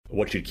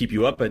what should keep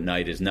you up at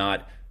night is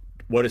not,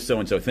 what does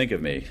so-and-so think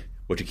of me?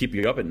 What should keep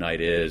you up at night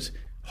is,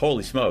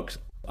 holy smokes,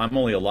 I'm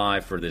only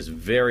alive for this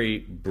very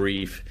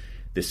brief,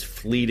 this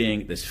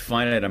fleeting, this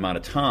finite amount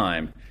of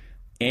time.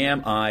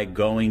 Am I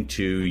going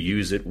to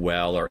use it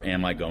well, or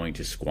am I going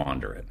to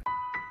squander it?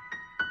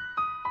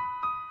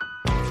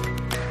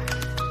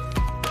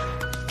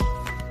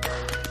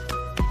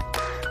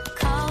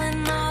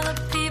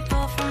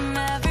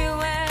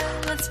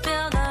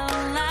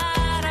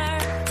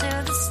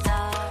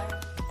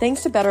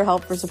 Thanks to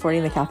BetterHelp for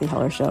supporting The Cathy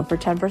Heller Show. For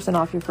 10%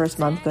 off your first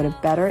month, go to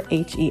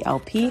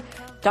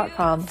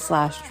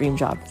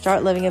betterhelp.com/dreamjob.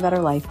 Start living a better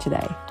life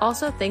today.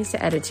 Also, thanks to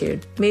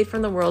Ettitude. Made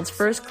from the world's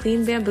first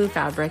clean bamboo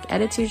fabric,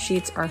 Ettitude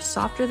sheets are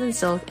softer than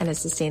silk and as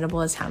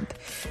sustainable as hemp.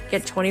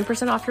 Get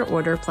 20% off your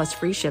order plus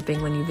free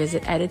shipping when you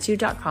visit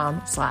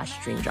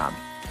ettitude.com/dreamjob.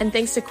 And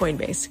thanks to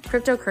Coinbase.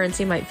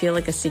 Cryptocurrency might feel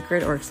like a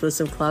secret or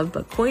exclusive club,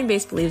 but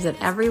Coinbase believes that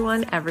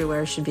everyone,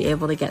 everywhere should be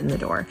able to get in the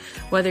door.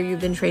 Whether you've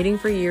been trading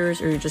for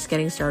years or you're just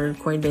getting started,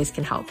 Coinbase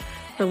can help.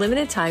 For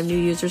limited time, new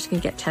users can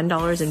get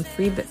 $10 in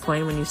free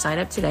Bitcoin when you sign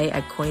up today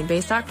at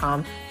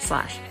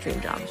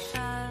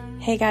coinbase.com/dreamjob.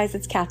 Hey guys,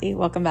 it's Cathy.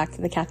 Welcome back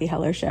to The Cathy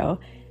Heller Show.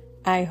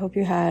 I hope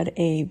you had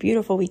a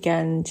beautiful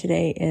weekend.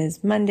 Today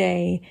is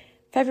Monday,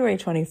 February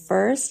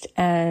 21st,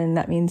 and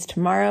that means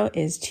tomorrow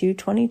is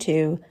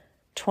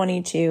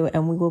 2/22/22,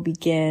 and we will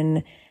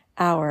begin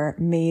our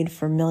Made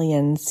for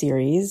Millions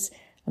series.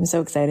 I'm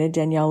so excited.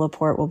 Danielle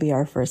Laporte will be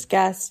our first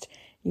guest.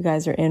 You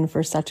guys are in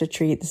for such a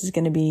treat. This is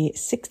going to be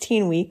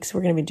 16 weeks.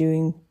 We're going to be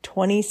doing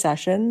 20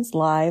 sessions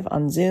live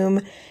on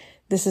Zoom.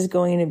 This is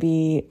going to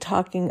be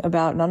talking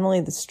about not only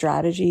the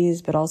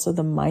strategies, but also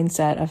the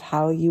mindset of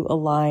how you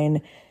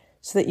align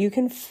so that you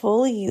can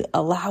fully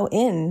allow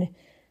in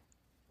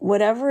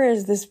whatever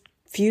is this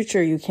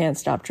future you can't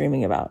stop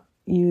dreaming about.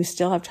 You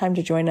still have time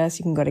to join us.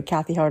 You can go to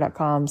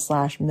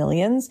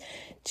cathyheller.com/millions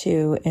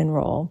to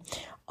enroll.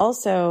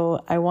 Also,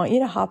 I want you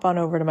to hop on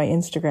over to my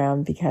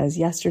Instagram because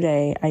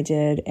yesterday I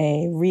did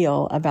a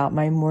reel about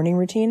my morning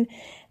routine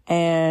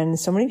and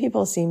so many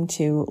people seem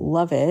to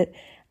love it.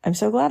 I'm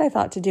so glad I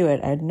thought to do it.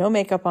 I had no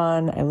makeup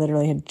on. I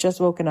literally had just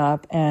woken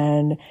up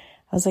and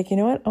I was like, you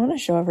know what? I want to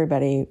show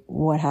everybody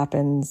what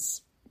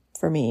happens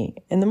for me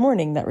in the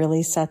morning that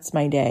really sets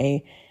my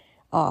day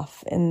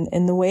off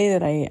in the way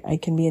that I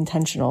can be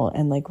intentional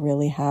and like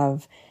really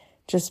have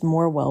just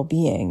more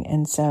well-being.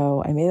 And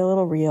so I made a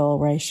little reel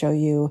where I show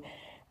you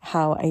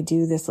how I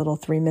do this little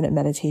 3-minute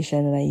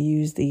meditation and I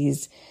use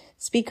these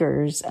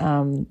speakers.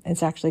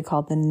 It's actually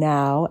called the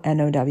Now,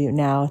 N-O-W,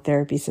 Now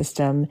Therapy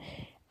System.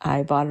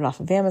 I bought it off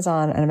of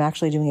Amazon and I'm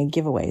actually doing a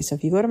giveaway. So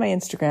if you go to my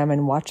Instagram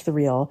and watch the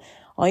reel,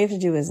 all you have to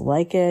do is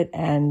like it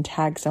and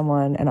tag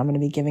someone, and I'm going to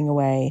be giving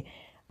away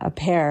a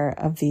pair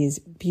of these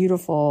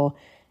beautiful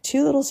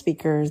 2 little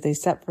speakers. They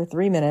set for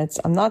 3 minutes.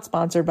 I'm not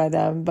sponsored by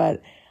them,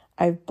 but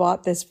I've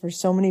bought this for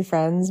so many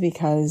friends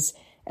because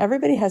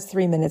everybody has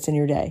 3 minutes in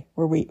your day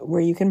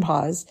where you can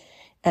pause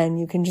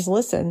and you can just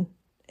listen.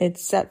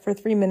 It's set for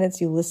 3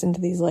 minutes. You listen to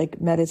these like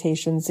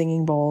meditation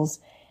singing bowls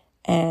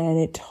and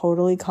it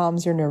totally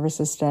calms your nervous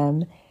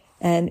system.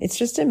 And it's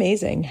just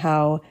amazing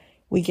how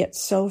we get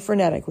so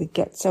frenetic. We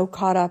get so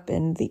caught up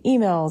in the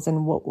emails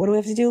and what do we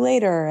have to do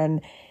later?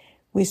 And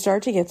we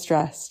start to get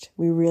stressed.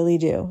 We really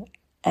do.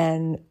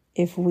 And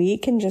if we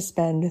can just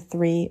spend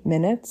 3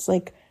 minutes,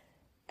 like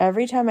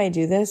every time I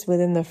do this,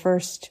 within the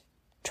first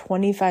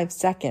 25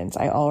 seconds,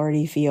 I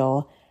already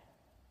feel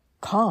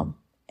calm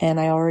and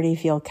I already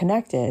feel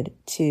connected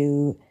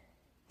to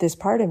this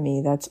part of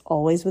me that's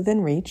always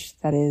within reach.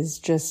 That is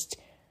just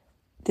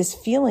this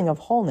feeling of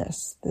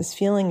wholeness, this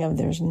feeling of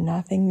there's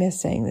nothing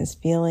missing, this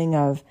feeling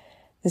of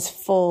this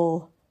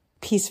full,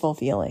 peaceful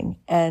feeling.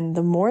 And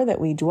the more that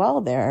we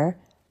dwell there,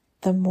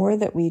 the more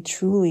that we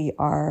truly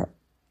are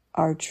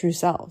our true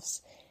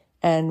selves.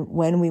 And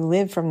when we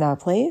live from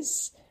that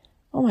place,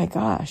 oh my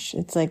gosh,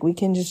 it's like we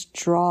can just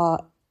draw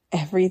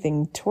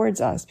everything towards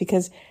us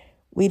because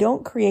we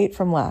don't create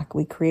from lack,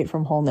 we create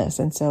from wholeness.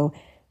 And so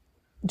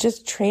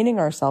just training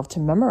ourselves to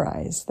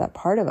memorize that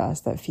part of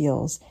us that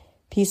feels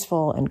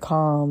peaceful and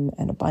calm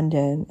and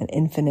abundant and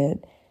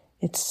infinite,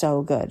 it's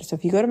so good. So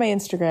if you go to my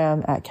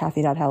Instagram at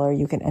Cathy.Heller,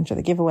 you can enter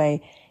the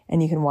giveaway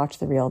and you can watch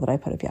the reel that I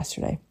put up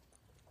yesterday.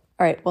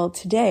 All right. Well,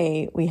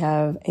 today we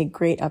have a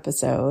great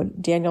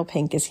episode. Daniel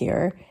Pink is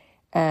here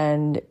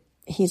and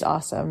he's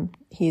awesome.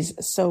 He's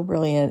so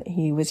brilliant.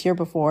 He was here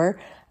before.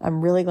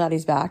 I'm really glad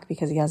he's back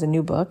because he has a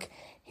new book.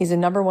 He's a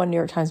 #1 New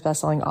York Times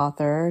bestselling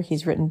author.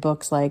 He's written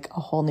books like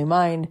A Whole New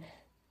Mind,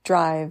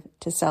 Drive,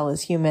 To Sell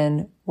Is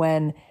Human,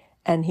 When,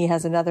 and he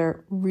has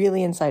another really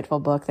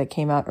insightful book that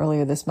came out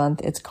earlier this month.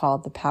 It's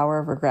called The Power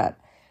of Regret,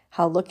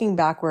 How Looking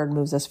Backward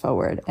Moves Us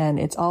Forward. And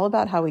it's all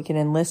about how we can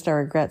enlist our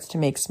regrets to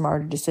make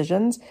smarter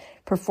decisions,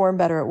 perform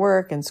better at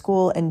work and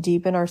school, and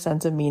deepen our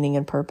sense of meaning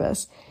and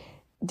purpose.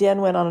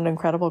 Dan went on an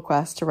incredible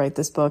quest to write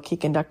this book. He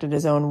conducted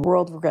his own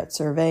World Regret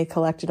Survey,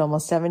 collected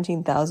almost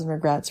 17,000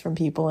 regrets from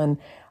people in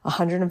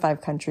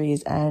 105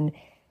 countries, and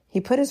he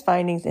put his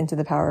findings into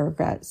The Power of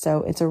Regret.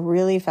 So it's a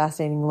really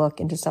fascinating look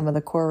into some of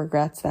the core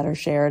regrets that are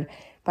shared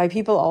by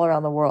people all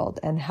around the world.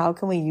 And how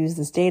can we use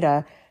this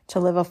data to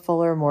live a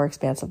fuller, more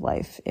expansive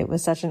life? It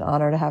was such an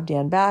honor to have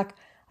Dan back.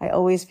 I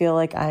always feel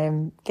like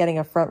I'm getting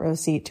a front row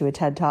seat to a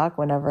TED Talk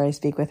whenever I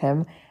speak with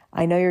him.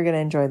 I know you're going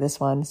to enjoy this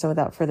one. So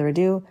without further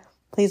ado,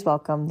 please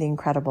welcome the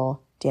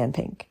incredible Dan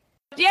Pink.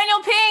 Daniel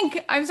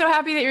Pink, I'm so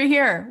happy that you're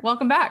here.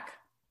 Welcome back.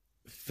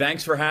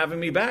 Thanks for having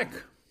me back.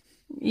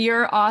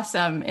 You're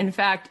awesome. In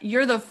fact,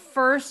 you're the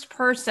first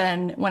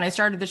person when I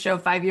started the show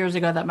 5 years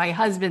ago that my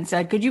husband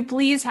said, could you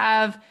please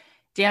have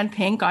Dan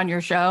Pink on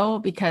your show?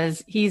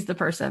 Because he's the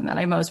person that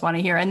I most want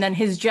to hear. And then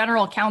his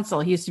general counsel,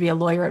 he used to be a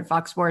lawyer at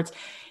Fox Sports.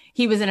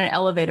 He was in an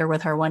elevator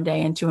with her one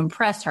day, and to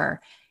impress her,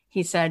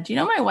 he said, do you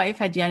know my wife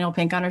had Daniel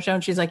Pink on her show?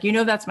 And she's like,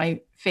 that's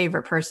my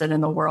favorite person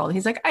in the world.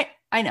 He's like,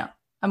 I know.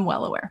 I'm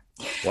well aware.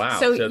 Wow.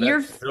 So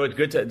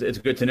it's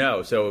good to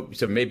know. So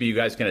maybe you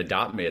guys can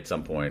adopt me at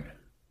some point.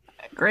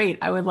 Great.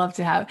 I would love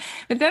to have.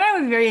 But then I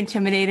was very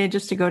intimidated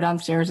just to go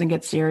downstairs and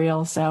get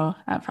cereal. So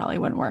that probably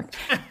wouldn't work.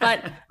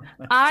 But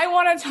I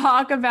want to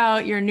talk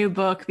about your new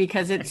book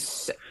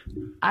because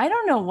I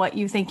don't know what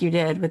you think you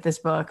did with this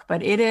book,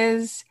 but it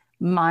is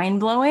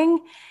mind-blowing.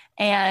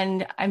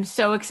 And I'm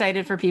so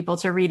excited for people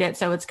to read it.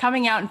 So it's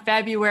coming out in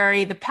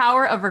February, The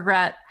Power of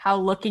Regret, How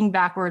Looking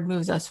Backward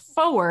Moves Us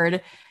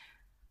Forward.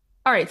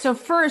 All right. So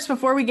first,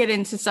 before we get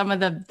into some of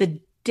the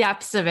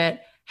depths of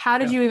it, how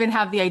did you even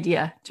have the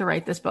idea to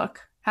write this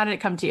book? How did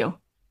it come to you?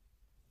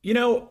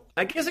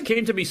 I guess it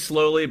came to me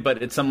slowly,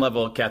 but at some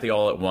level, Kathy,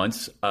 all at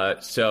once.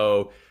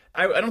 So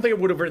I don't think I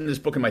would have written this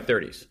book in my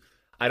 30s.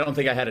 I don't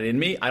think I had it in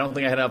me. I don't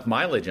think I had enough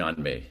mileage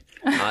on me.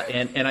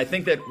 And I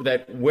think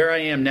that where I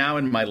am now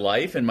in my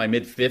life, in my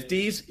mid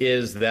 50s,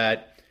 is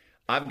that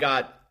I've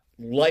got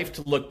life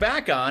to look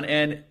back on,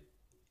 and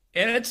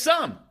it's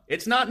some.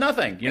 It's not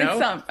nothing, It's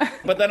some.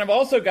 But then I've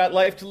also got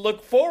life to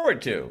look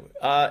forward to.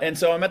 And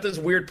so I'm at this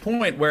weird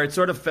point where it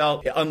sort of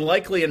felt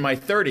unlikely in my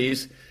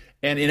 30s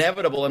and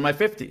inevitable in my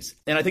 50s.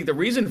 And I think the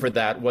reason for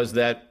that was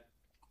that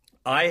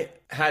I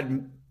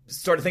had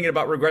started thinking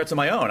about regrets on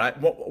my own.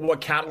 What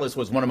catalyst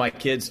was one of our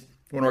kids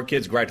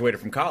graduated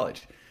from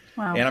college.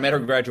 Wow. And I'm at her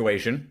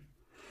graduation,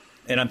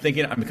 and I'm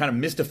thinking, I'm kind of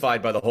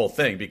mystified by the whole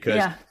thing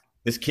because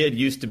this kid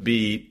used to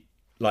be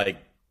like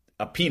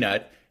a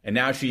peanut, and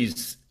now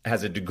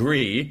has a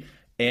degree.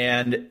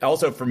 And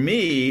also for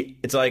me,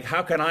 it's like,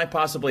 how can I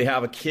possibly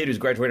have a kid who's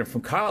graduated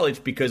from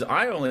college? Because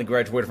I only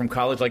graduated from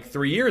college like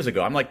 3 years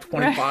ago. I'm like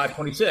 25,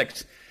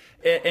 26.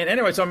 And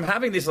anyway, so I'm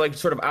having this like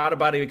sort of out of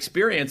body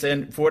experience.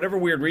 And for whatever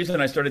weird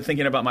reason, I started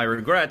thinking about my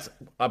regrets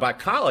about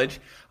college.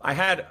 I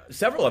had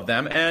several of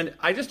them, and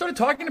I just started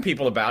talking to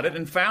people about it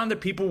and found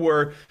that people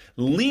were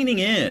leaning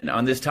in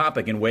on this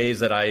topic in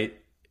ways that I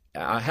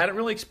hadn't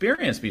really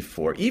experienced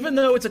before, even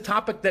though it's a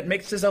topic that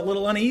makes us a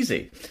little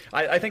uneasy.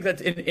 I think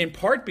that in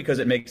part because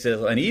it makes us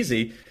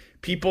uneasy,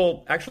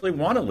 people actually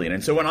want to lean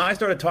in. So when I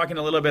started talking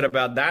a little bit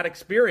about that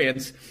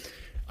experience,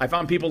 I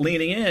found people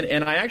leaning in,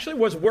 and I actually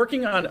was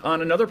working on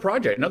another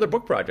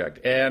book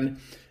project. And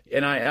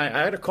I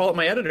had to call up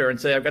my editor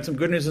and say, I've got some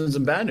good news and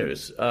some bad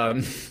news.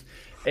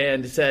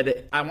 And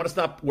said, I want to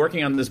stop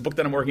working on this book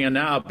that I'm working on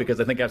now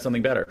because I think I have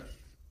something better.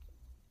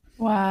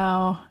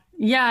 Wow.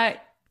 Yeah.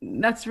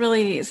 That's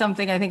really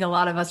something I think a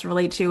lot of us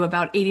relate to.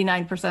 About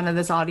 89% of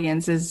this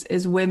audience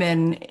is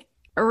women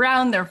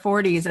around their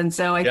 40s. And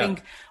so I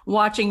think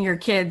watching your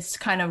kids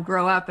kind of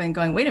grow up and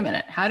going, wait a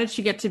minute, how did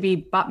she get to be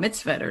bat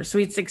mitzvah or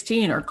sweet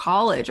 16 or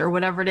college or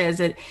whatever it is?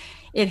 It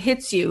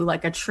hits you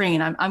like a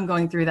train. I'm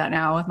going through that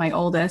now with my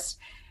oldest.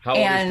 How old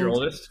is your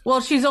oldest?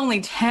 Well, she's only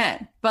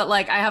 10, but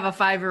like I have a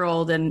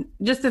 5-year-old, and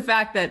just the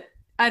fact that,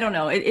 I don't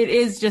know, it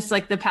is just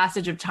like the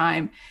passage of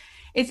time.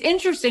 It's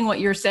interesting what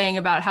you're saying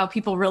about how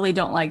people really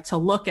don't like to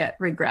look at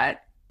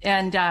regret.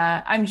 And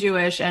I'm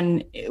Jewish,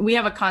 and we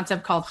have a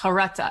concept called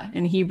charata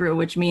in Hebrew,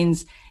 which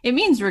means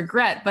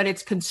regret, but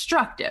it's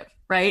constructive,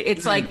 right?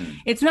 It's like,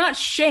 it's not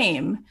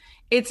shame.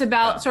 It's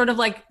about sort of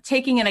like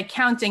taking an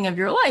accounting of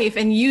your life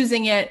and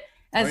using it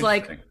as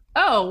like,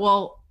 oh,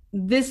 well,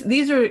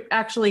 these are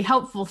actually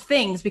helpful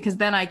things because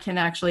then I can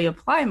actually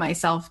apply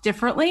myself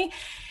differently.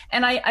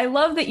 And I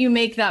love that you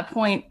make that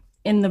point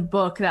in the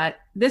book that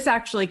this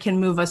actually can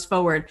move us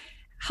forward.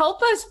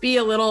 Help us be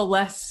a little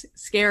less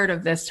scared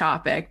of this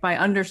topic by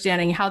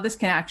understanding how this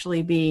can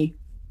actually be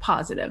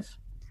positive.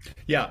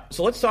 Yeah.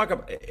 So let's talk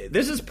about,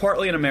 this is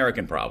partly an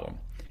American problem,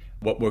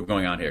 what we're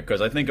going on here, because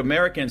I think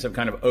Americans have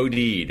kind of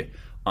OD'd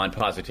on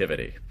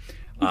positivity.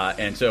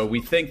 And so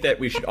we think that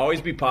we should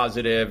always be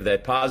positive,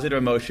 that positive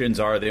emotions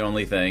are the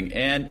only thing.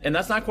 And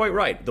that's not quite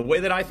right. The way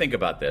that I think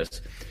about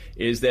this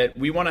is that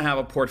we want to have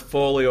a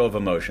portfolio of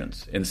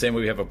emotions in the same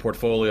way we have a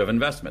portfolio of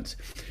investments.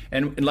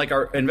 And like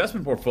our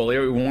investment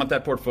portfolio, we want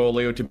that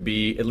portfolio to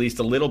be at least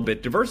a little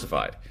bit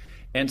diversified.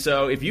 And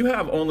so if you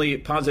have only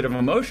positive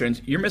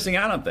emotions, you're missing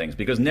out on things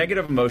because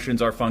negative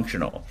emotions are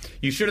functional.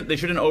 They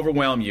shouldn't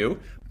overwhelm you.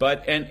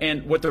 But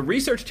and what the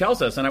research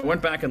tells us, and I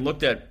went back and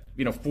looked at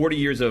 40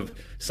 years of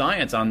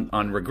science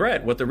on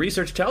regret, what the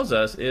research tells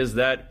us is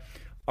that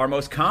our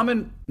most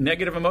common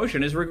negative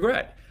emotion is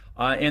regret.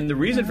 And the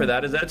reason for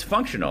that is that it's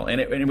functional,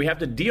 and we have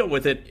to deal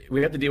with it.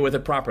 We have to deal with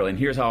it properly. And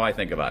here's how I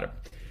think about it.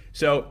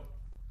 So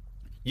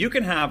you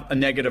can have a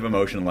negative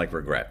emotion like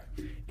regret.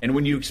 And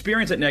when you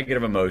experience that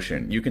negative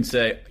emotion, you can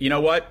say, you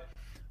know what?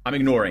 I'm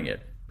ignoring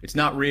it. It's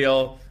not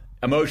real.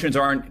 Emotions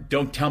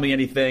don't tell me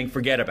anything.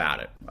 Forget about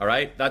it. All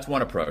right? That's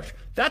one approach.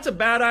 That's a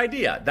bad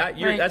idea. That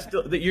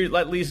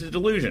leads to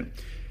delusion.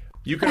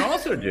 You can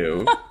also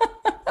do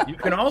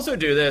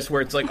this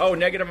where it's like, oh,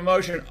 negative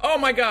emotion. Oh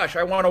my gosh,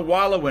 I want to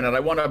wallow in it. I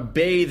want to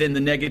bathe in the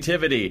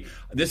negativity.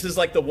 This is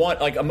like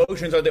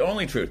emotions are the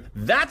only truth.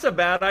 That's a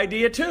bad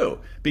idea too,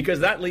 because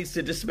that leads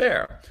to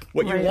despair.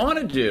 What you want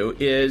to do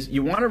is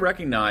you want to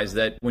recognize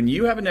that when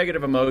you have a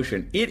negative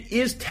emotion, it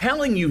is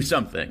telling you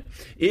something.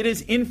 It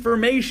is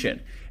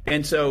information.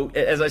 And so,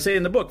 as I say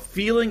in the book,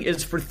 feeling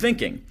is for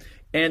thinking.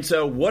 And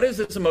so what is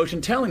this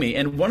emotion telling me?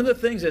 And one of the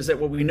things is that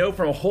what we know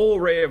from a whole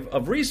array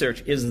of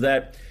research is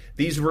that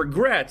these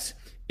regrets,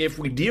 if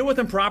we deal with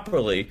them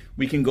properly,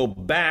 we can go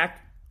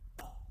back,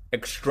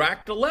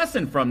 extract a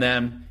lesson from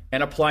them,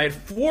 and apply it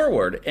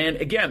forward. And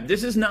again,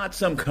 this is not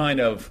some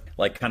kind of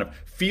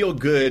feel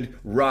good,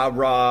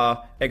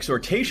 rah-rah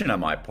exhortation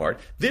on my part.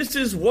 This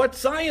is what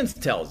science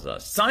tells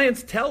us.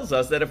 Science tells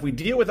us that if we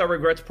deal with our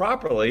regrets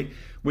properly,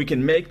 we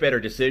can make better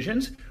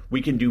decisions, we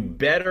can do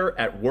better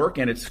at work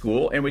and at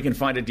school, and we can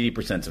find a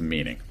deeper sense of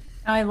meaning.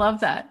 I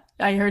love that.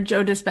 I heard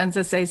Joe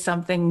Dispenza say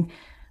something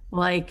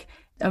like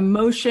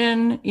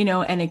emotion,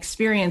 and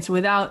experience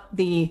without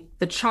the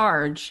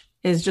charge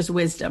is just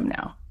wisdom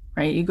now,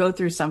 right? You go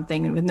through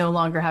something with no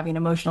longer having an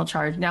emotional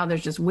charge. Now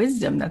there's just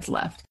wisdom that's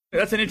left.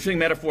 That's an interesting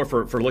metaphor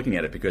for looking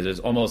at it, because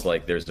it's almost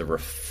like there's a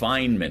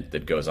refinement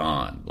that goes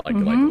on, like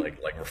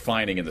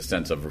refining in the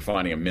sense of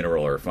refining a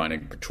mineral or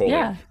refining petroleum.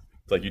 Yeah.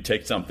 It's like you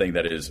take something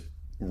that is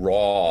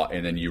raw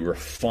and then you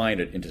refine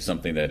it into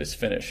something that is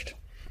finished.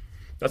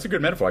 That's a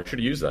good metaphor. I should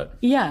have used that.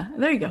 Yeah,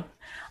 there you go.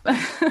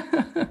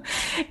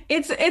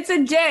 It's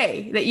a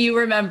day that you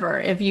remember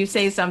if you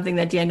say something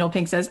that Daniel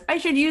Pink says, I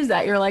should use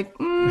that. You're like,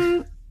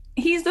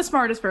 he's the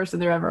smartest person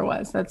there ever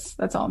was.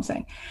 That's all I'm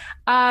saying.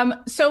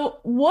 So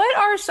what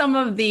are some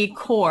of the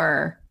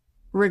core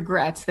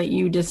regrets that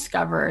you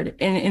discovered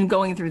in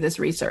going through this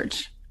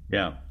research?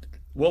 Yeah.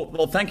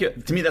 Well, thank you.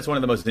 To me, that's one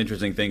of the most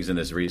interesting things in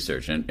this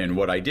research. And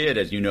what I did,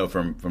 as you know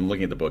from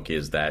looking at the book,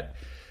 is that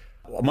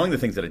among the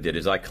things that I did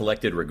is I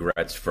collected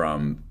regrets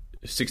from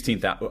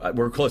 16,000.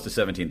 We're close to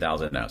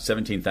 17,000 now.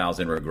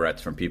 17,000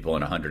 regrets from people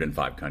in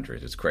 105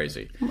 countries. It's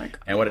crazy. Oh my God.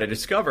 And what I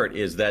discovered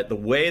is that the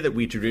way that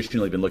we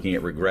traditionally been looking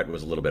at regret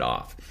was a little bit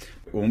off.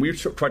 When we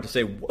tried to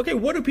say, okay,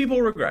 what do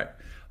people regret?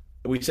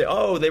 We say,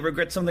 oh, they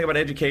regret something about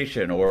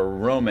education or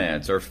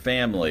romance or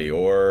family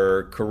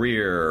or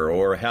career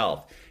or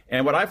health.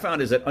 And what I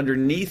found is that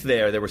underneath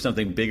there was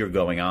something bigger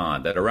going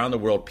on, that around the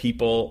world,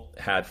 people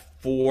had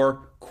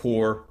four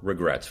core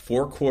regrets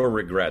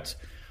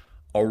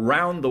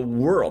around the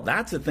world.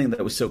 That's the thing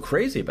that was so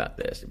crazy about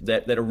this,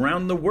 that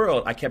around the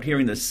world, I kept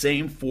hearing the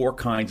same four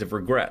kinds of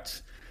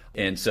regrets.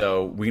 And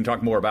so we can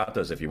talk more about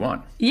those if you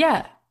want.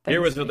 Yeah.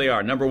 Here was what they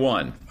are. Number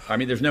one,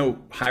 there's no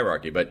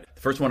hierarchy, but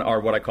the first one are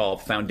what I call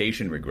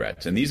foundation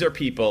regrets. And these are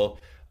people,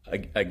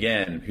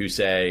 again, who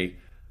say,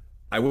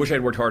 I wish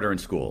I'd worked harder in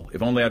school.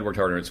 If only I'd worked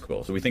harder in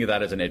school. So we think of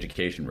that as an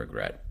education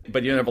regret.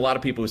 But you have a lot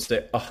of people who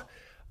say, oh,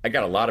 I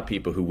got a lot of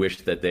people who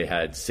wish that they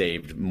had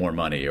saved more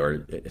money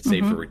or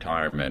saved for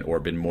retirement or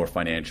been more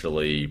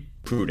financially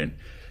prudent.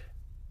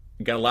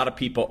 You got a lot of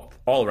people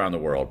all around the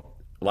world,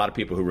 a lot of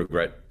people who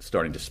regret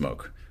starting to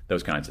smoke,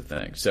 those kinds of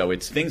things. So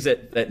it's things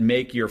that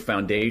make your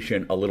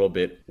foundation a little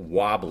bit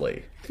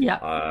wobbly. Yeah.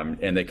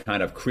 And they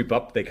kind of creep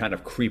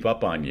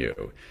up on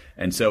you.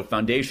 And so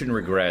foundation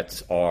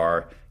regrets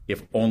are,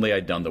 if only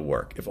I'd done the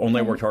work, if only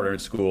I worked harder in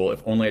school,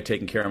 if only I'd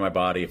taken care of my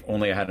body, if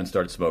only I hadn't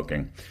started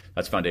smoking.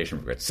 That's foundation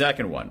regrets.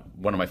 Second one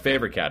of my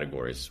favorite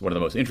categories, one of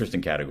the most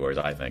interesting categories,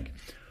 I think,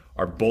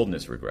 are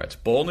boldness regrets.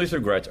 Boldness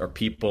regrets are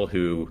people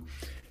who,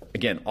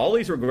 again, all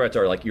these regrets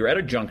are like you're at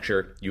a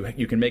juncture,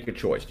 you can make a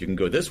choice. You can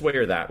go this way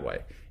or that way,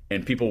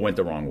 and people went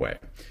the wrong way.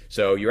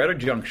 So you're at a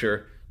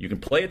juncture, you can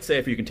play it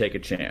safe or you can take a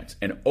chance.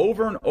 And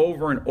over and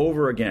over and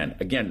over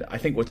again, I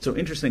think what's so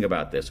interesting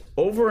about this,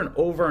 over and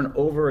over and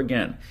over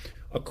again,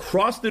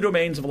 across the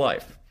domains of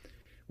life,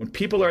 when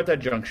people are at that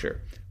juncture,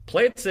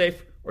 play it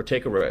safe or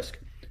take a risk,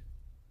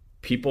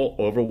 people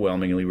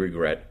overwhelmingly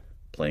regret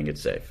playing it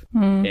safe.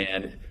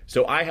 And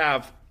so I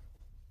have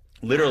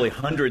literally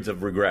hundreds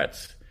of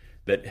regrets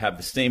that have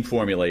the same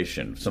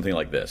formulation, something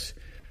like this.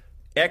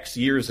 X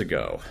years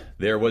ago,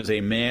 there was a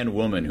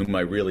man-woman whom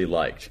I really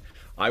liked.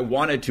 I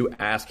wanted to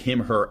ask him,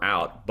 her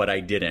out, but I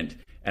didn't,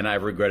 and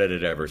I've regretted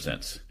it ever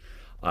since.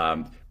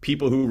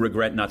 People who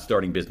regret not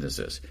starting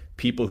businesses,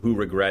 people who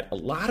regret a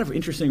lot of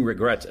interesting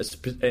regrets,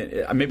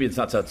 maybe it's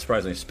not that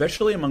surprising,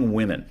 especially among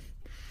women.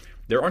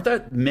 There aren't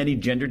that many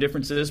gender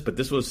differences, but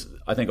this was,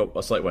 I think,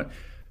 a slight one,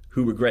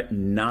 who regret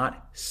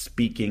not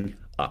speaking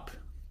up.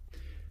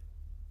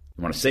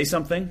 You want to say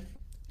something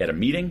at a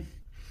meeting,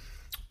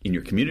 in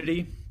your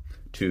community,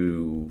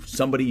 to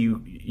somebody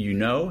you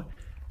know,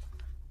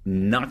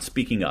 not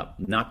speaking up,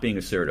 not being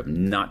assertive,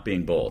 not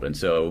being bold. And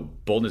so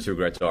boldness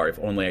regrets are, if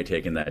only I'd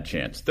taken that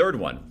chance. Third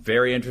one,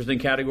 very interesting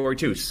category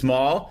too,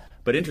 small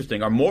but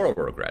interesting, are moral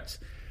regrets.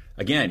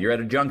 Again, you're at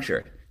a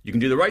juncture. You can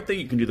do the right thing,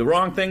 you can do the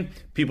wrong thing.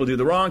 People do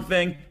the wrong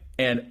thing,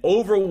 and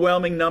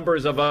overwhelming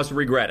numbers of us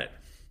regret it.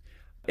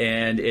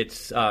 And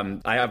it's I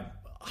have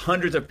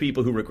hundreds of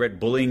people who regret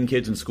bullying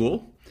kids in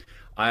school.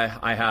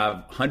 I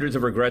have hundreds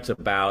of regrets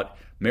about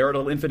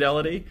marital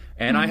infidelity,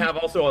 and I have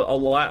also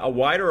a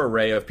wider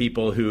array of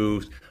people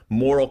whose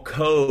moral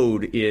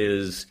code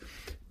is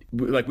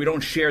like, we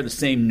don't share the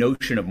same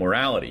notion of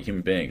morality,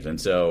 human beings.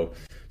 And so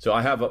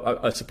I have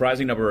a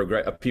surprising number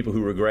of people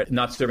who regret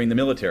not serving the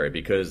military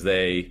because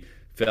they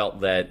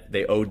felt that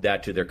they owed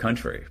that to their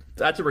country.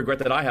 That's a regret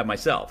that I have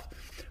myself.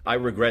 I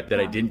regret that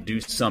I didn't do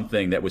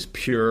something that was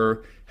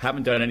pure,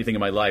 haven't done anything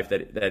in my life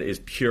that is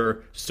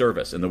pure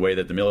service in the way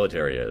that the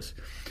military is.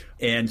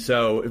 And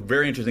so,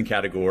 very interesting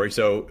category.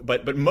 So,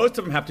 but most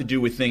of them have to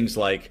do with things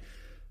like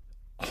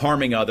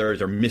harming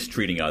others or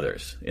mistreating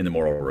others in the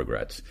moral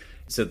regrets.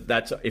 So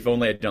that's, if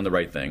only I'd done the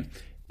right thing.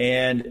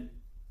 And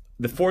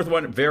the fourth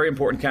one, very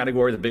important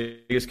category,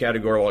 the biggest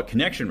category, are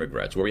connection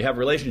regrets, where we have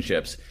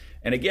relationships.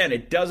 And again,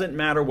 it doesn't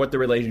matter what the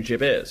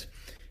relationship is.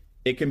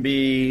 It can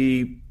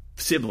be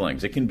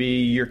siblings, it can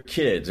be your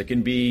kids, it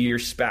can be your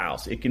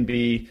spouse, it can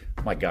be,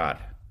 oh my God,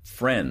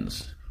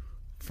 friends.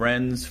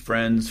 Friends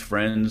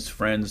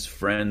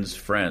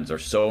are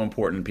so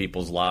important in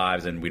people's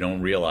lives, and we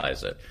don't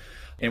realize it.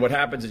 And what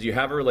happens is you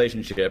have a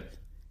relationship,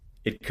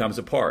 it comes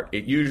apart.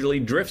 It usually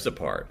drifts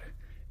apart.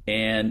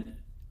 And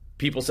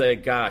people say,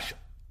 gosh,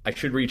 I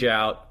should reach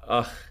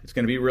out. It's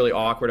going to be really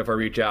awkward if I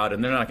reach out,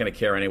 and they're not going to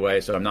care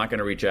anyway, so I'm not going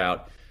to reach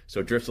out.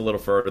 So it drifts a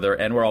little further,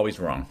 and we're always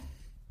wrong.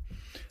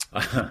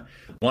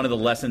 One of the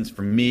lessons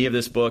for me of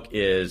this book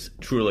is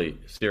truly,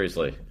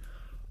 seriously,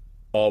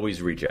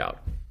 always reach out.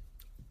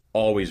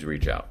 Always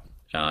reach out.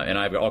 And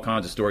I have all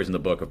kinds of stories in the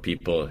book of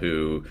people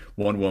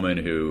one woman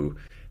who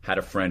had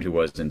a friend who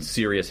was in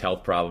serious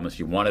health problems.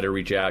 She wanted to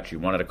reach out. She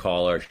wanted to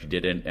call her. She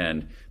didn't.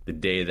 And the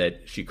day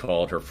that she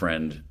called her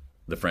friend,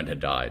 the friend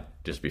had died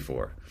just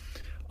before.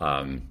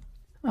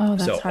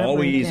 That's so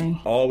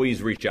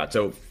always reach out.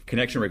 So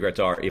connection regrets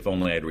are, if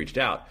only I'd reached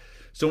out.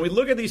 So when we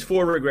look at these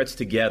four regrets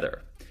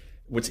together,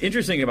 what's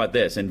interesting about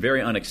this, and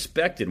very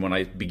unexpected when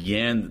I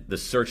began the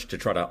search to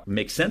try to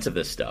make sense of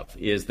this stuff,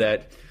 is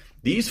that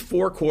these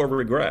four core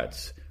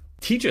regrets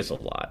teach us a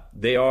lot.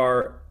 They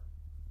are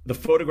the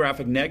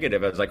photographic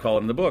negative, as I call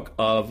it in the book,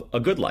 of a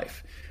good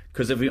life.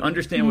 Because if we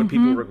understand what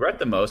people regret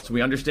the most,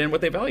 we understand what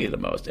they value the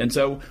most. And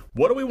so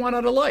what do we want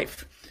out of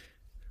life?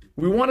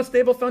 We want a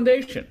stable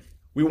foundation.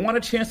 We want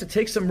a chance to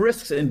take some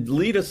risks and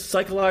lead us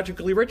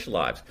psychologically rich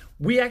lives.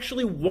 We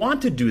actually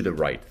want to do the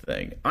right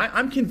thing.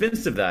 I'm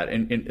convinced of that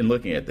in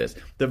looking at this.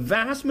 The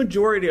vast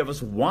majority of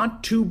us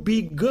want to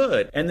be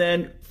good. And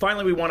then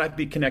finally, we want to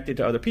be connected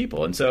to other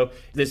people. And so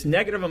this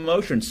negative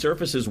emotion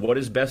surfaces what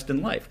is best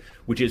in life,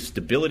 which is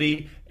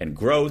stability and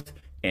growth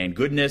and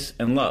goodness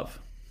and love.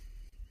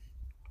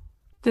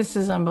 This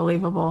is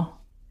unbelievable.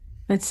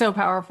 It's so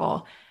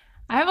powerful.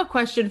 I have a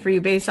question for you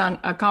based on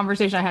a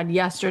conversation I had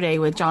yesterday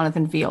with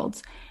Jonathan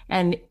Fields.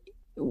 And,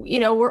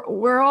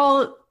 we're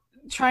all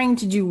trying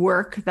to do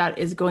work that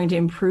is going to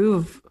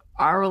improve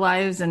our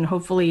lives and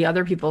hopefully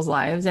other people's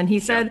lives. And he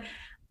said,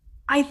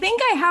 I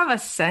think I have a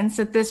sense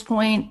at this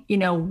point,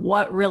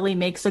 what really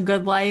makes a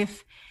good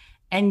life.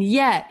 And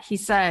yet, he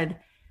said,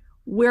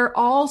 we're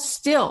all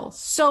still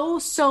so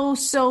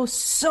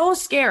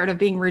scared of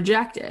being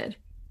rejected,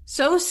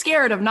 so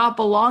scared of not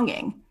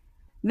belonging,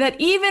 that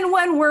even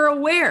when we're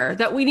aware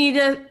that we need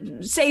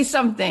to say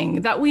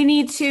something, that we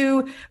need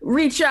to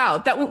reach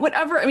out,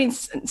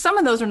 some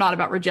of those are not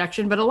about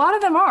rejection, but a lot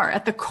of them are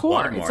at the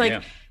core. It's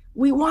like,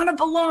 we want to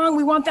belong.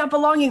 We want that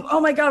belonging. Oh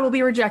my God, we'll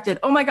be rejected.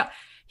 Oh my God.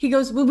 He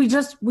goes, well, we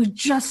just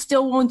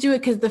still won't do it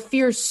because the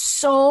fear is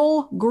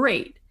so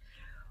great.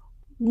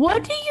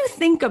 What do you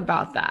think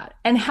about that?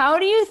 And how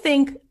do you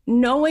think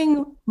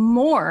knowing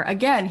more,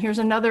 again, here's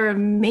another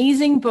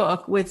amazing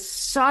book with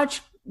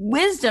such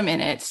wisdom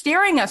in it,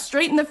 staring us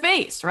straight in the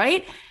face,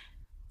 right?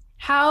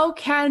 How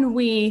can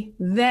we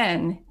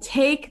then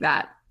take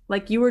that,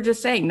 like you were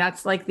just saying,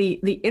 that's like the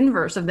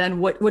inverse of then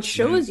what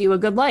shows you a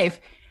good life.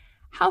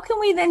 How can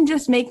we then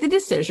just make the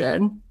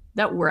decision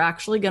that we're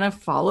actually going to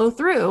follow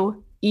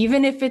through,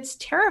 even if it's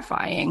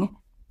terrifying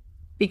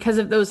because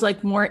of those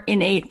like more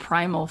innate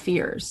primal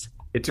fears?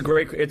 It's a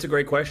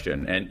great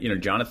question.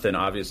 And, Jonathan,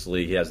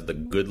 obviously he has the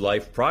Good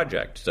Life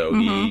Project. So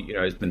he,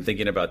 has been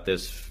thinking about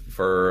this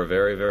for a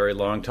very, very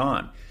long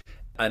time.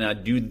 And I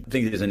do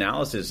think his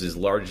analysis is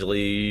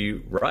largely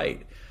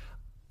right.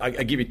 I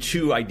give you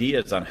two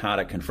ideas on how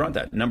to confront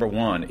that. Number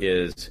one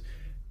is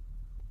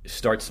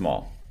start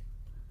small.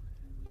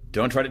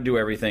 Don't try to do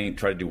everything.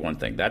 Try to do one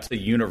thing. That's the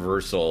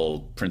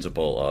universal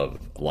principle of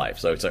life.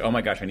 So it's like, oh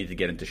my gosh, I need to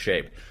get into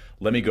shape.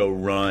 Let me go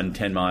run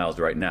 10 miles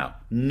right now.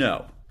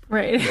 No.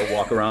 Right. Go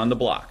walk around the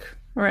block.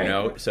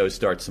 Right. So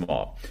start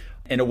small.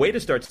 And a way to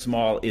start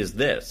small is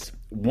this.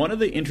 One of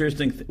the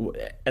interesting,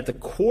 at the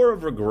core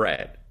of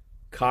regret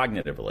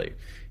cognitively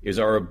is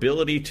our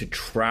ability to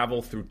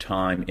travel through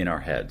time in our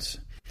heads.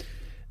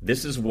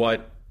 This is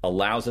what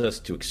allows us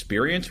to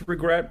experience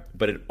regret,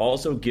 but it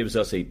also gives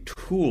us a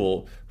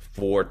tool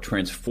for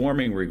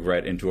transforming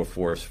regret into a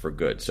force for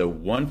good. So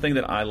one thing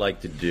that I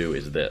like to do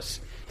is this.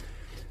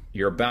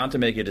 You're about to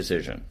make a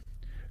decision.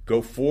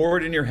 Go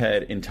forward in your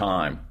head in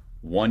time,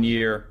 1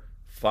 year,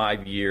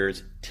 5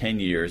 years, 10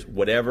 years,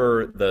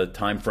 whatever the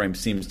time frame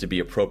seems to be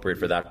appropriate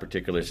for that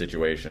particular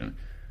situation.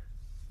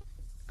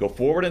 Go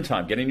forward in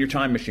time. Get in your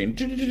time machine.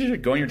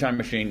 Go in your time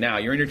machine. Now,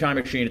 you're in your time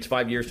machine. It's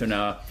 5 years from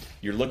now.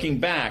 You're looking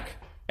back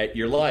at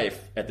your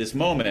life at this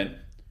moment.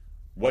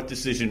 What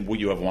decision would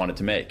you have wanted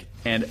to make?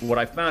 And what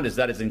I found is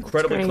that is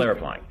incredibly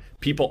clarifying.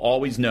 People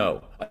always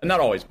know.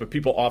 Not always, but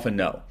people often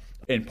know.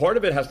 And part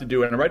of it has to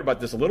do, and I write about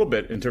this a little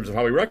bit in terms of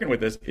how we reckon with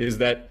this, is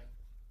that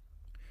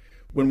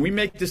when we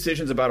make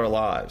decisions about our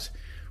lives,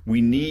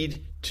 we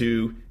need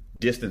to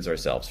distance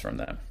ourselves from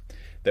them.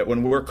 That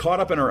when we're caught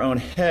up in our own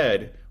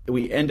head,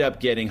 we end up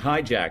getting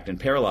hijacked and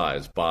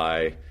paralyzed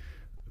by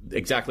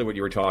exactly what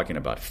you were talking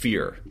about,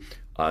 fear,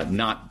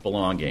 not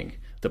belonging,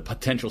 the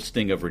potential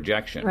sting of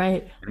rejection.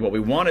 Right. And what we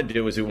want to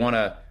do is we want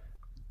to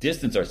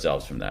distance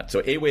ourselves from that.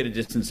 So a way to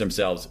distance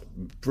themselves,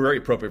 very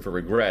appropriate for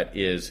regret,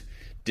 is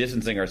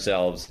distancing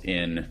ourselves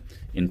in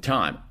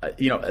time.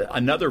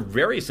 Another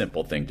very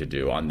simple thing to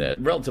do on that,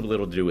 relatively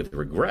little to do with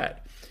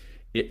regret,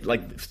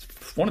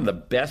 one of the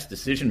best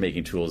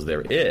decision-making tools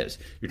there is,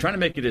 you're trying to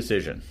make a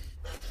decision.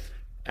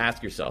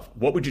 Ask yourself,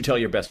 what would you tell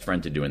your best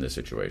friend to do in this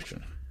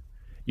situation?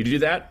 You do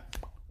that,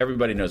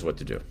 everybody knows what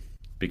to do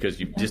because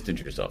you've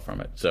distanced yourself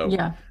from it. So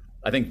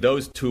I think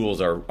those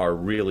tools are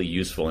really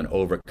useful in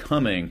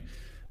overcoming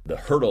the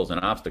hurdles and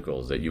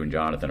obstacles that you and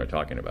Jonathan are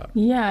talking about.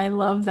 Yeah, I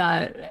love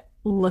that.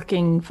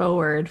 Looking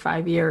forward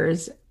 5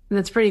 years,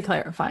 that's pretty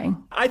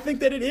clarifying. I think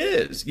that it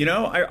is.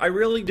 I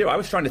really do. I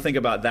was trying to think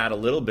about that a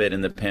little bit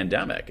in the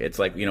pandemic. It's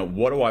like,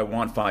 what do I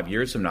want 5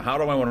 years from now? How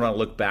do I want to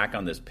look back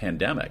on this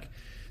pandemic?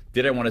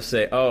 Did I want to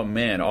say, oh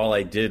man, all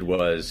I did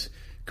was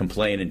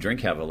complain and drink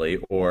heavily,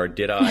 or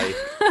did I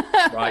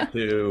try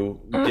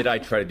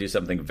to do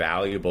something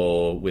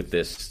valuable with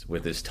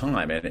this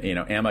time? And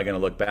am I going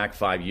to look back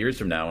 5 years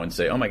from now and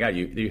say, oh my God,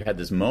 you had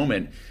this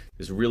moment,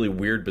 this really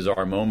weird,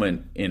 bizarre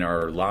moment in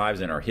our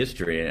lives and our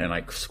history, and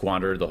I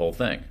squandered the whole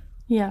thing.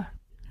 Yeah.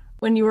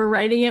 When you were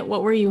writing it,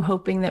 what were you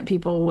hoping that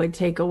people would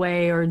take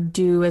away or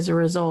do as a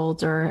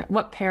result, or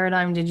what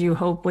paradigm did you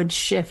hope would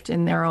shift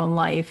in their own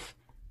life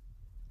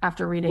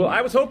after reading it?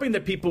 I was hoping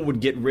that people would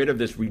get rid of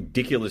this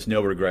ridiculous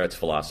no regrets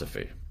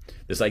philosophy,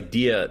 this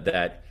idea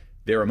that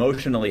they're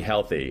emotionally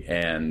healthy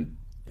and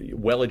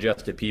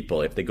well-adjusted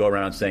people if they go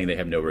around saying they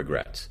have no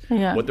regrets.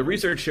 Yeah. What the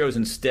research shows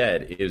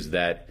instead is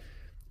that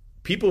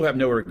people who have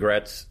no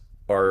regrets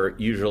are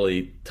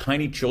usually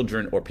tiny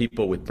children or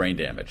people with brain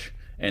damage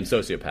and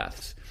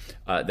sociopaths.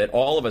 That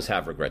all of us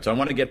have regrets. So I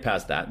want to get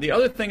past that. The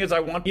other thing is I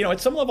want, at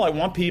some level, I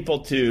want people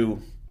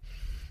to,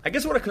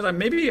 because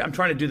maybe I'm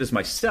trying to do this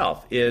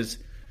myself, is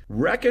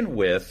reckon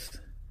with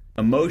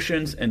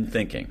emotions and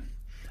thinking.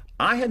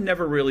 I had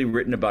never really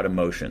written about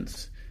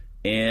emotions.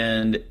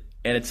 And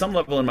at some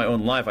level in my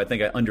own life, I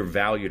think I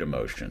undervalued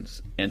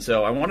emotions. And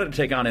so I wanted to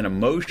take on an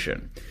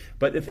emotion.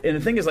 But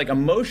the thing is,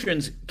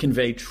 emotions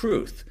convey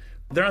truth.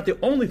 They're not the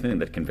only thing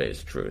that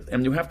conveys truth.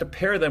 And you have to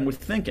pair them with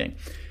thinking.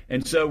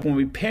 And so when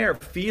we pair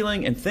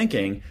feeling and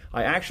thinking,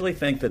 I actually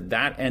think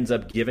that ends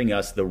up giving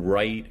us the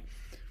right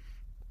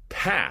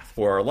path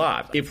for our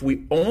lives. If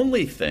we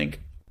only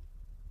think,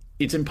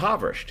 it's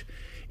impoverished.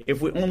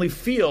 If we only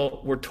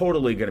feel, we're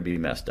totally going to be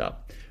messed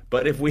up.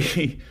 But if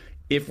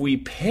we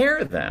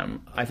pair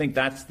them, I think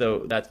that's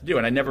to do.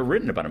 And I'd never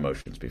written about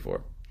emotions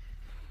before.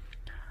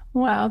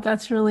 Wow,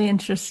 that's really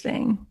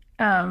interesting.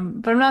 But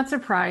I'm not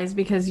surprised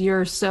because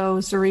you're so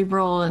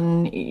cerebral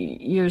and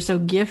you're so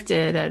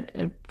gifted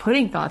at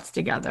putting thoughts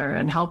together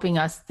and helping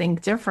us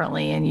think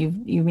differently. And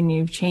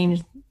you've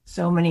changed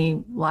so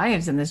many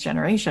lives in this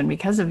generation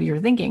because of your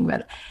thinking.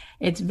 But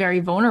it's very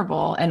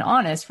vulnerable and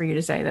honest for you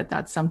to say that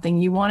that's something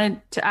you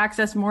wanted to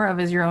access more of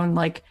as your own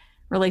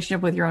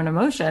relationship with your own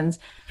emotions.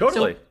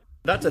 Totally.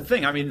 That's a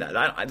thing. I mean,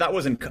 that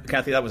wasn't,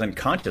 Kathy, that was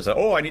unconscious.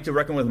 I need to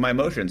reckon with my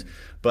emotions.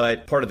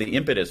 But part of the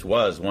impetus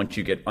was, once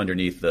you get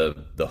underneath the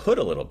hood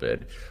a little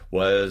bit,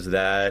 was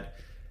that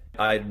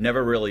I'd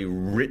never really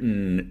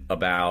written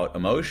about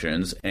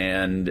emotions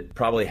and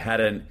probably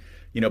hadn't,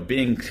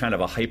 being kind of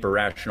a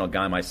hyper-rational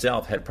guy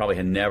myself, had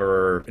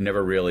never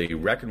really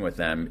reckoned with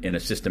them in a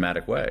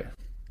systematic way.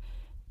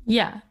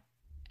 Yeah.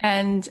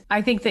 And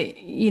I think that,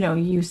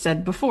 you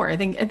said before, I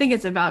think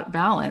it's about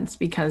balance,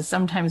 because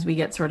sometimes we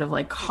get sort of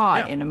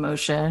caught in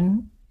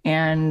emotion.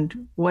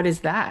 And what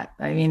is that?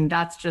 I mean,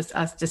 that's just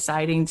us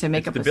deciding to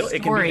make up a story.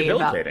 It can be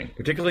debilitating,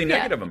 particularly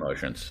negative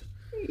emotions.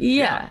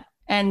 Yeah.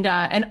 And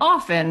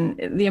often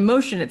the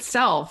emotion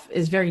itself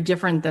is very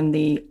different than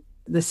the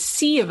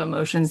sea of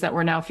emotions that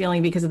we're now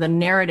feeling because of the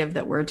narrative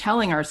that we're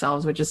telling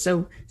ourselves, which is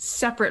so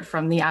separate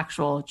from the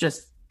actual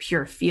just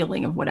pure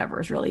feeling of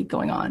whatever is really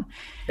going on.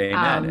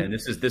 Amen. And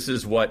this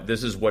is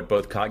what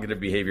both cognitive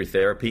behavior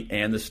therapy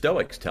and the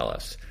Stoics tell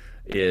us,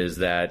 is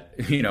that,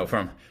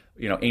 from,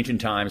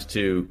 ancient times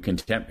to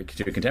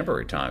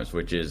contemporary times,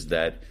 which is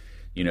that,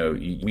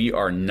 we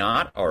are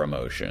not our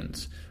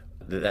emotions.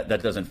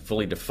 That doesn't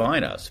fully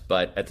define us.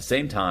 But at the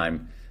same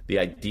time, the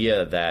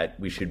idea that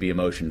we should be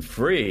emotion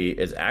free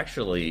is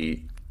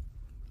actually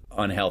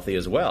unhealthy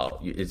as well.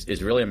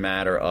 It's really a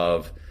matter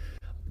of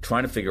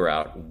trying to figure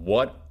out,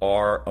 what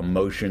are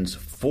emotions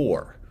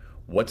for?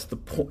 What's the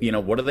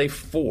point? What are they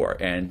for?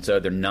 And so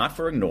they're not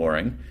for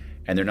ignoring,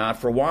 and they're not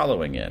for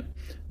wallowing in.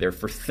 They're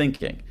for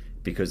thinking,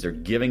 because they're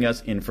giving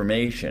us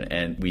information,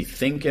 and we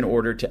think in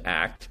order to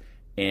act,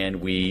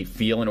 and we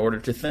feel in order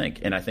to think.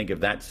 And I think if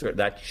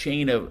that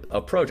chain of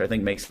approach, I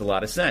think, makes a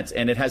lot of sense.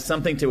 And it has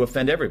something to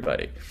offend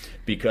everybody,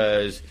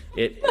 because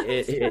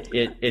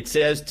it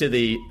says to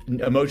the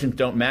emotions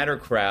don't matter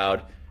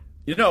crowd,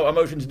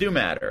 emotions do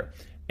matter.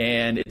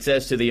 And it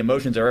says to the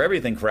emotions are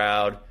everything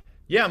crowd,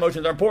 yeah,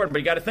 emotions are important, but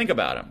you got to think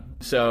about them.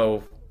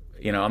 So,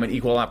 I'm an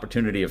equal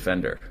opportunity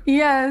offender.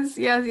 Yes.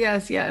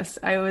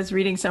 I was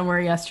reading somewhere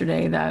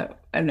yesterday that,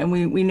 and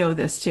we know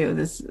this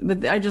too,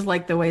 but I just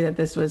like the way that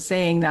this was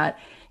saying that,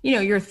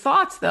 your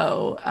thoughts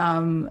though,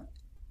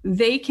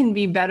 they can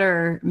be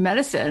better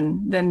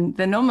medicine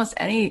than almost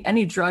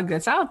any drug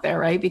that's out there,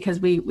 right? Because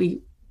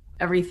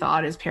every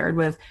thought is paired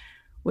with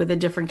a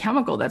different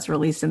chemical that's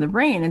released in the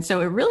brain. And so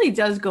it really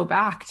does go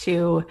back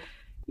to,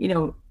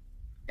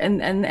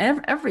 and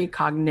every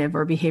cognitive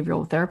or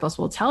behavioral therapist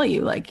will tell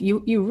you, like,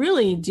 you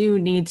really do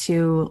need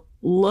to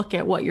look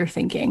at what you're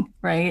thinking,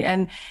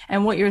 right?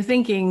 And what you're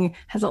thinking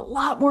has a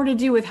lot more to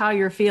do with how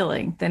you're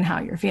feeling than how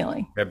you're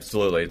feeling.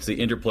 Absolutely. It's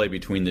the interplay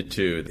between the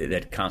two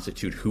that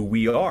constitute who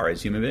we are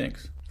as human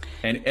beings.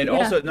 And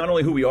also not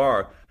only who we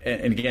are,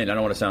 and again, I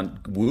don't want to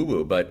sound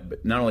woo-woo,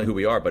 but not only who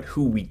we are, but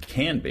who we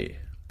can be.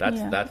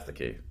 That's the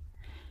key.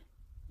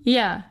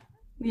 Yeah.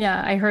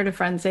 I heard a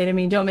friend say to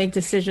me, don't make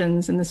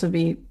decisions, and this would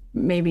be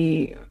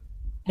maybe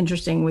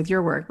interesting with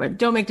your work, but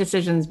don't make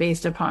decisions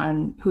based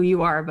upon who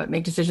you are, but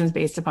make decisions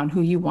based upon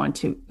who you want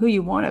to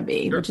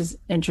be, sure. Which is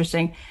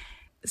interesting.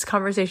 This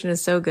conversation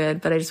is so good,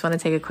 but I just want to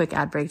take a quick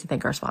ad break to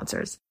thank our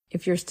sponsors.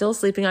 If you're still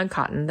sleeping on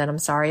cotton, then I'm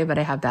sorry, but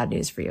I have bad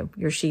news for you.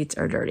 Your sheets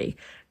are dirty.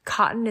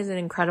 Cotton is an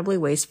incredibly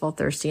wasteful,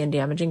 thirsty, and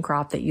damaging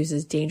crop that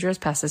uses dangerous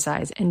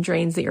pesticides and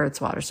drains the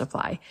Earth's water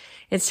supply.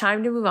 It's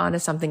time to move on to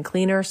something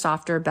cleaner,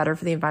 softer, better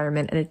for the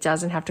environment, and it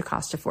doesn't have to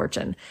cost a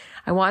fortune.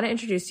 I want to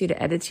introduce you to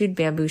Ettitude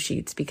Bamboo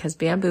Sheets, because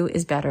bamboo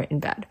is better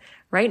in bed.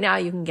 Right now,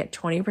 you can get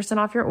 20%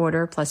 off your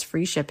order plus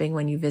free shipping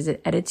when you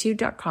visit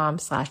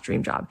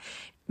ettitude.com/dreamjob.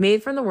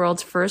 Made from the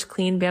world's first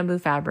clean bamboo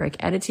fabric,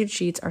 Ettitude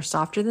sheets are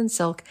softer than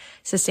silk,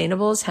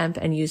 sustainable as hemp,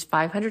 and use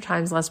 500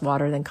 times less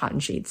water than cotton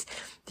sheets.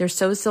 They're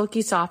so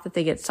silky soft that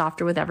they get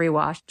softer with every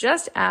wash.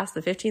 Just ask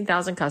the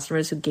 15,000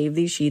 customers who gave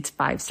these sheets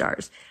 5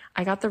 stars.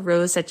 I got the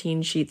rose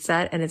sateen sheet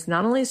set, and it's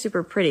not only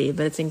super pretty,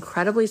 but it's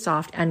incredibly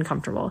soft and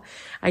comfortable.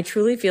 I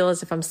truly feel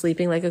as if I'm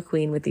sleeping like a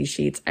queen with these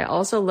sheets. I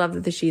also love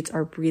that the sheets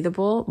are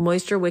breathable,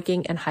 moisture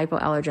wicking, and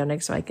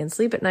hypoallergenic, so I can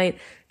sleep at night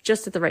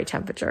just at the right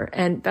temperature.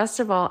 And best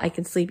of all, I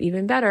can sleep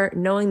even better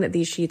knowing that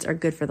these sheets are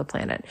good for the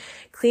planet.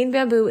 Clean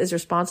bamboo is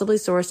responsibly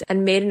sourced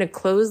and made in a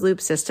closed loop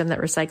system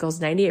that recycles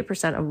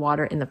 98% of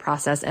water in the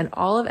process, and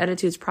all of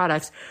Ettitude's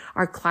products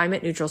are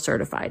climate neutral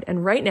certified.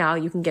 And right now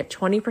you can get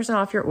 20%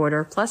 off your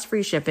order plus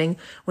free shipping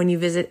when you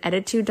visit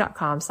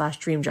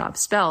ettitude.com/dreamjob,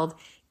 spelled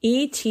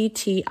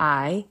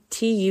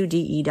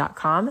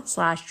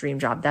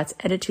ettitude.com/dreamjob. That's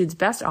Ettitude's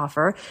best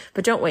offer.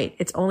 But don't wait.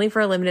 It's only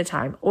for a limited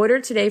time. Order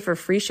today for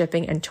free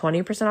shipping and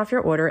 20% off your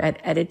order at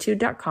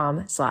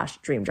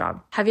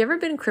ettitude.com/dreamjob. Have you ever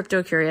been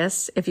crypto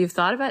curious? If you've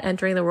thought about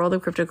entering the world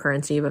of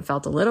cryptocurrency but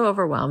felt a little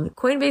overwhelmed,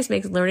 Coinbase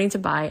makes learning to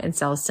buy and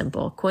sell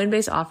simple.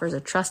 Coinbase offers a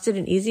trusted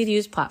and easy to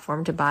use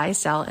platform to buy,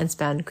 sell, and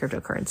spend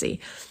cryptocurrency.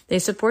 They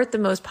support the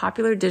most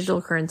popular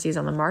digital currencies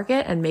on the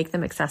market and make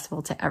them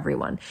accessible to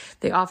everyone.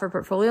 They offer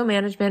portfolio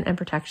management and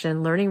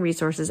protection, learning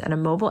resources, and a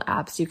mobile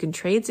app so you can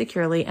trade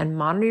securely and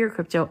monitor your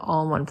crypto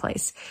all in one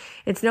place.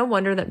 It's no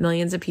wonder that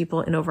millions of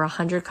people in over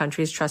 100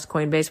 countries trust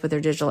Coinbase with their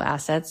digital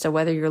assets. So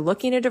whether you're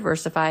looking to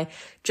diversify,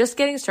 just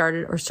getting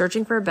started, or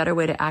searching for a better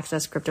way to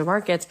access crypto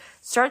markets,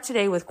 start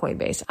today with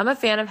Coinbase. I'm a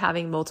fan of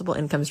having multiple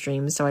income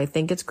streams, so I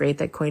think it's great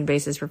that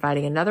Coinbase is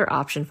providing another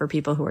option for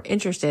people who are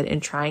interested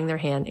in trying their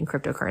hand in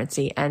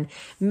cryptocurrency and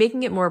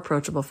making it more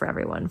approachable for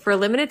everyone. For a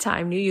limited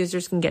time, new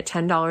users can get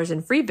 $10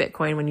 in free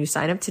Bitcoin when you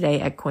sign up today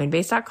at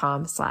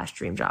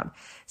coinbase.com/dreamjob.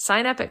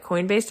 Sign up at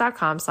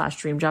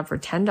coinbase.com/dreamjob for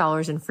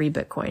 $10 in free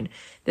Bitcoin.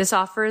 This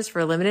offer is for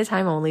a limited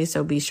time only,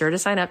 so be sure to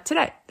sign up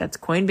today. That's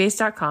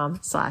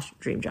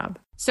coinbase.com/dreamjob.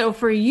 So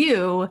for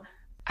you,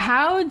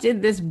 how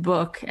did this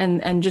book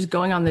and just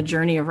going on the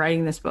journey of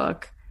writing this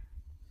book,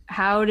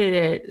 how did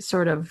it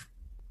sort of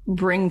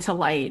bring to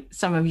light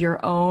some of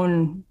your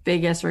own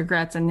biggest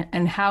regrets,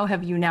 and how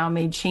have you now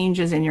made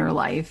changes in your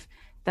life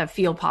that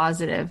feel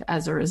positive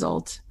as a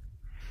result?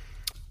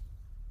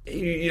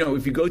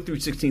 If you go through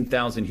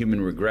 16,000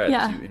 human regrets,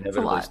 you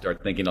inevitably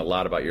start thinking a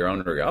lot about your own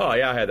regret. Oh,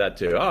 yeah, I had that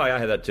too. Oh, yeah, I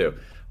had that too.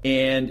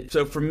 And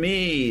so for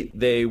me,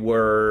 they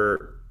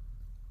were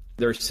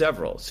There's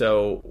several.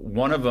 So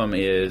one of them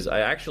is I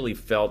actually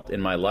felt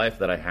in my life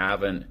that I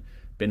haven't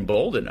been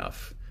bold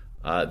enough.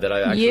 That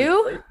I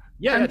actually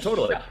yeah,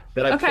 totally.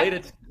 That I played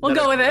it. We'll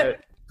go with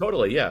it.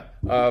 Totally, yeah.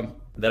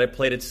 That I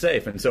played it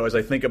safe. And so as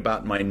I think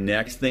about my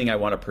next thing I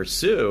want to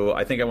pursue,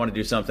 I think I want to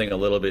do something a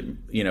little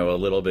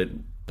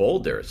bit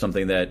bolder,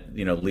 something that,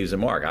 leaves a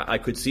mark. I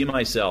could see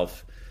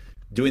myself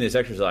doing this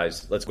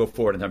exercise. Let's go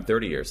forward in time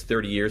 30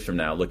 years from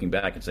now, looking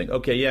back and saying,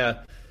 okay,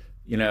 yeah,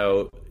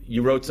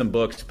 you wrote some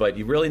books, but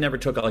you really never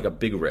took like a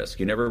big risk.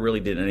 You never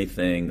really did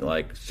anything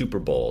like super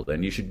bold,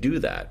 and you should do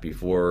that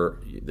before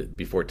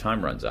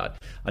time runs out.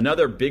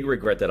 Another big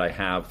regret that I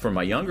have from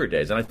my younger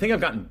days, and I think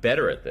I've gotten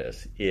better at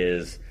this,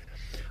 is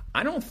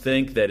I don't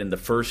think that in the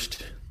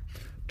first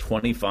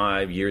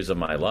 25 years of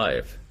my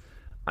life,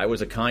 I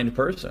was a kind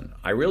person.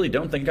 I really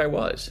don't think I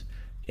was.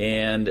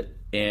 And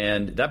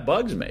that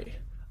bugs me.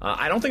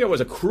 I don't think I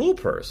was a cruel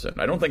person.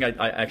 I don't think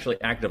I actually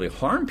actively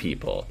harmed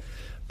people.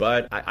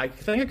 But I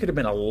think I could have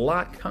been a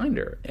lot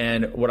kinder.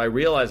 And what I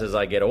realize as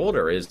I get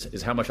older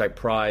is how much I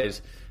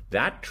prize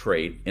that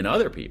trait in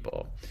other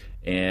people,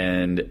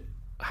 and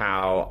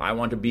how I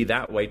want to be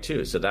that way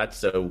too.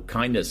 So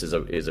kindness is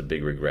a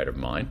big regret of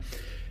mine.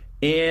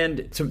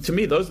 And to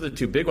me, those are the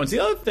two big ones. The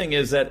other thing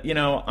is that,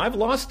 I've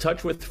lost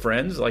touch with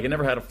friends. Like I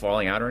never had a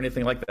falling out or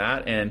anything like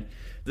that. And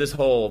this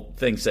whole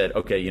thing said,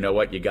 okay, you know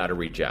what? You got to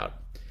reach out.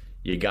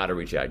 You got to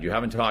reach out. You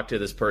haven't talked to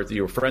this person.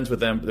 You were friends with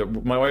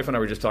them. My wife and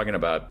I were just talking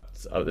about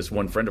this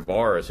one friend of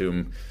ours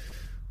whom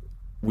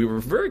we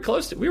were very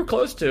close to. We were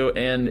close to,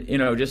 and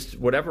just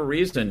whatever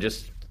reason,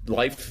 just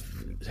life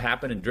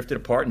happened and drifted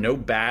apart. No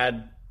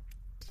bad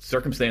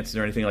circumstances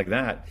or anything like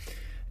that.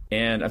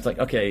 And I was like,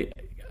 okay,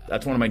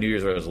 that's one of my New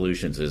Year's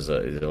resolutions. Is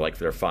like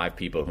there are 5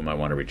 people whom I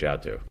want to reach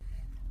out to.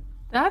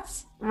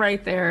 That's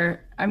right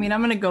there. I mean,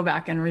 I'm going to go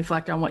back and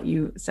reflect on what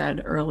you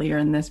said earlier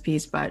in this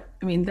piece, but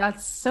I mean,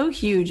 that's so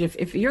huge.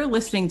 If you're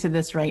listening to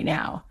this right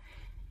now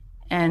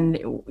and,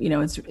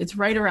 it's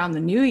right around the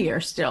new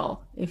year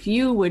still, if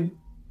you would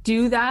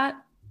do that,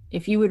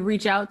 if you would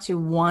reach out to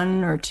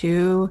 1 or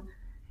 2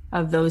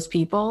 of those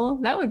people,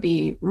 that would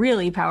be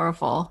really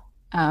powerful.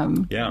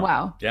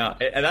 Wow. Yeah.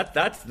 And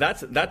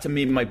that to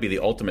me might be the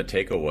ultimate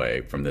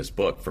takeaway from this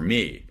book for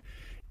me.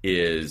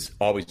 Is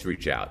always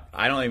reach out.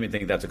 I don't even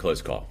think that's a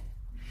close call.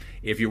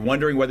 If you're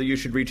wondering whether you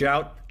should reach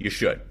out, you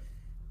should.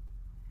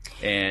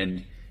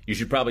 And you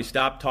should probably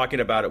stop talking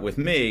about it with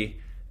me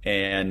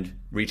and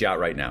reach out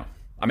right now.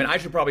 I mean, I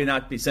should probably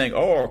not be saying,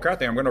 oh,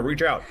 Kathy, I'm going to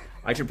reach out.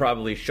 I should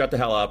probably shut the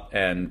hell up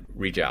and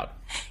reach out.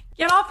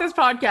 Get off this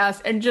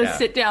podcast and just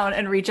sit down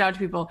and reach out to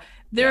people.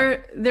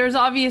 There's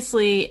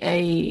obviously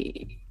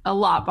a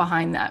lot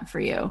behind that for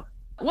you.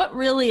 What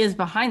really is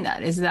behind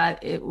that? Is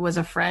that it was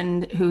a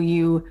friend who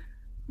you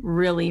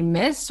really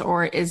miss,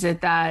 or is it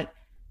that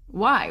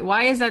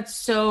why is that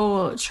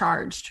so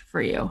charged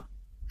for you?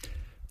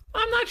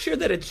 I'm not sure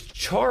that it's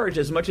charged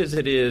as much as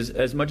it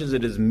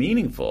is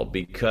meaningful,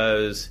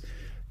 because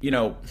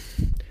like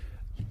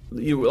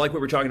we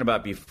were talking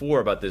about before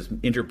about this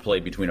interplay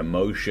between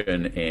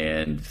emotion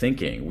and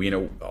thinking.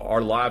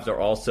 Our lives are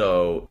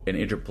also an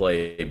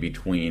interplay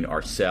between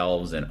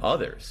ourselves and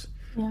others.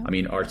 I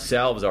mean,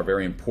 ourselves are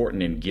very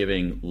important in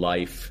giving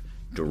life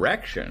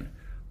direction,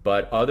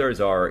 but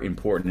others are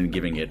important in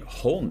giving it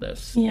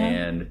wholeness.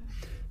 And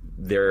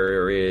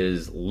there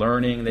is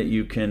learning that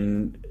you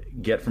can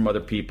get from other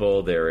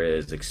people. There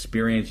is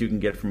experience you can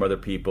get from other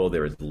people.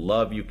 There is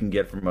love you can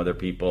get from other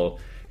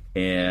people.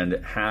 And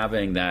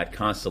having that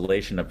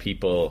constellation of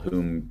people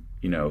who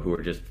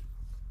are just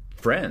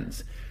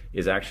friends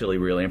is actually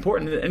really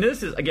important. And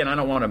this is, again, I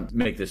don't want to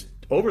make this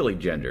overly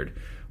gendered,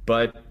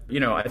 but,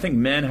 I think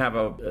men have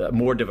a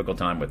more difficult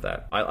time with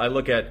that. I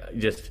look at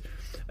just...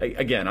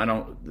 Again, I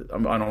don't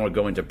want to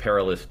go into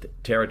perilous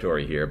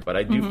territory here, but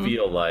I do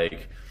feel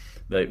like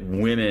that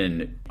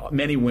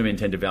many women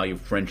tend to value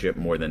friendship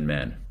more than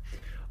men,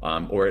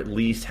 or at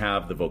least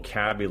have the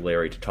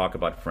vocabulary to talk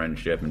about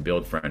friendship and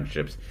build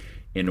friendships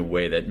in a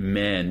way that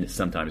men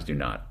sometimes do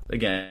not.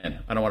 Again,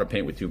 I don't want to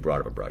paint with too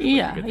broad of a brush.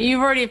 Yeah,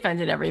 you've already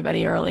offended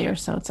everybody earlier,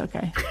 so it's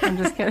okay. I'm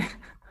just kidding.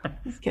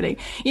 Just kidding.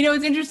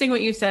 It's interesting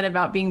what you said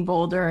about being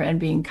bolder and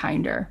being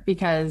kinder,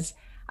 because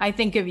I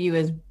think of you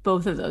as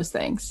both of those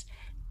things.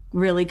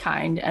 Really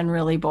kind and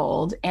really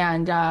bold.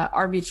 And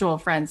our mutual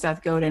friend,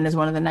 Seth Godin, is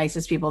one of the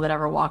nicest people that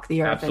ever walked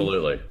the earth.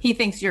 Absolutely. He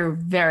thinks you're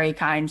very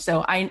kind.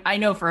 So I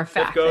know for a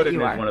fact Seth Godin that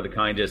you are. Is one of the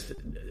kindest,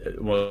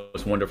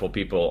 most wonderful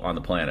people on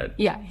the planet.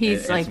 Yeah.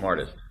 He's and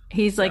smartest.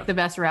 He's like the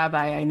best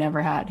rabbi I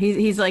never had.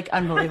 He's like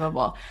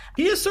unbelievable.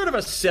 He is sort of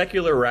a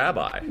secular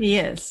rabbi. He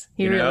is.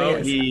 He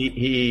really is.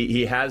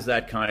 He has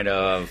that kind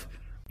of,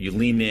 you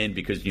lean in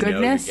because you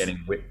Goodness. Know you're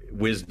getting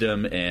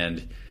wisdom,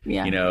 and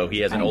he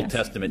has an Old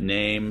Testament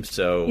name,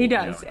 so he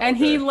does, and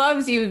he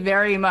loves you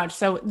very much.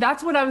 So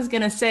that's what I was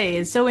going to say.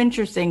 Is so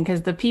interesting,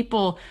 because the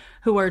people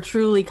who are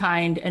truly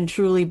kind and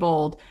truly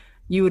bold,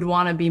 you would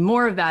want to be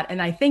more of that,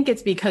 and I think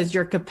it's because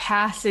your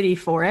capacity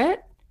for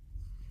it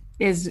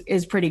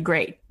is pretty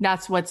great.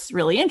 That's what's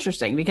really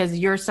interesting, because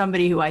you're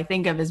somebody who I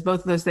think of as both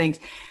of those things.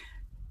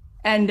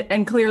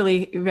 and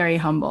clearly very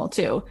humble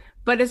too.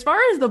 But as far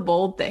as the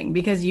bold thing,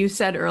 because you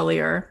said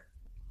earlier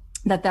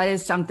that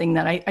is something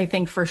that I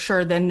think for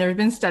sure, then there's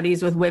been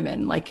studies with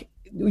women, like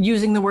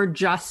using the word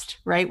just,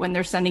 right, when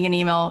they're sending an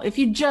email, if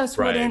you just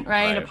wouldn't,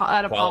 right,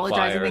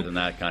 apologize. And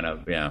that kind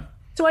of, yeah.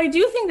 So I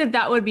do think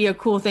that would be a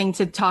cool thing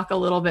to talk a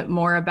little bit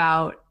more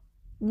about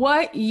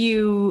what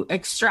you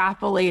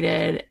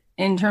extrapolated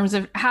in terms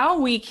of how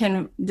we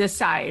can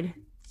decide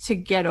to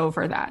get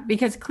over that,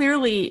 because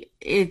clearly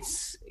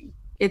it's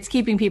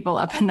keeping people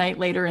up at night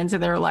later into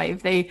their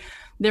life.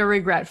 They're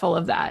regretful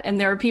of that. And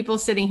there are people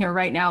sitting here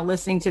right now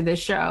listening to this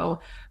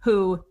show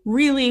who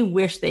really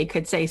wish they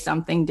could say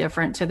something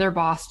different to their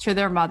boss, to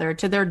their mother,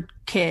 to their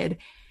kid,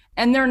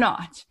 and they're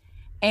not.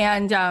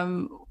 And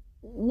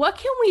what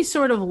can we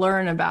sort of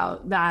learn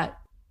about that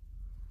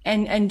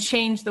and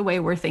change the way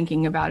we're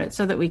thinking about it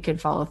so that we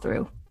could follow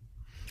through?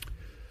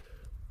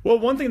 Well,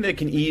 one thing that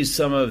can ease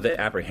some of the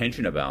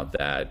apprehension about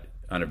that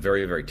on a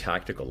very, very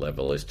tactical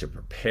level is to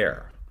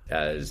prepare.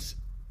 As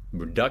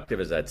reductive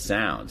as that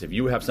sounds, if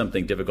you have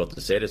something difficult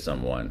to say to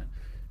someone,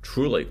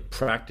 truly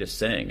practice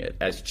saying it.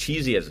 As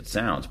cheesy as it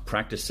sounds,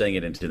 practice saying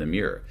it into the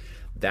mirror.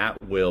 That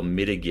will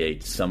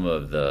mitigate some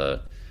of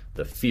the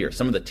fear.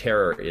 Some of the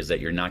terror is that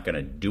you're not going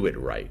to do it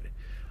right.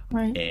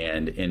 Right.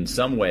 And in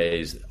some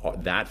ways,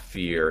 that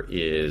fear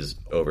is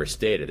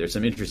overstated. There's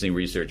some interesting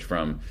research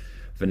from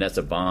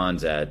Vanessa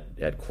Bonds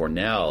at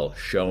Cornell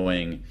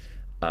showing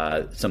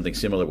something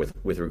similar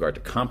with regard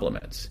to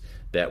compliments,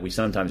 that we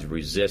sometimes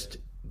resist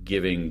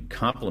giving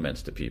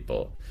compliments to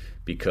people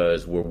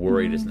because we're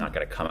worried it's not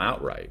going to come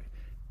out right.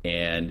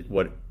 And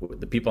what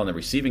the people on the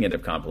receiving end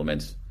of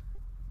compliments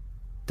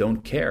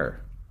don't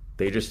care.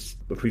 They just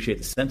appreciate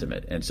the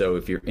sentiment. And so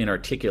if you're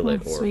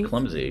inarticulate or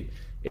clumsy,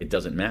 it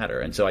doesn't matter.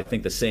 And so I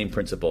think the same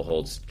principle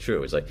holds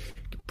true. It's like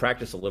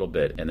practice a little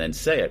bit and then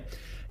say it.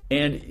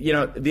 And, you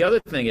know, the other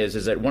thing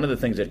is that one of the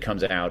things that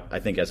comes out, I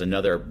think, as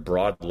another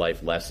broad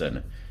life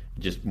lesson,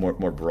 just more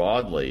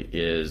broadly,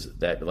 is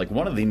that, like,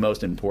 one of the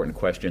most important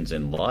questions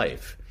in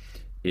life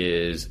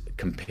is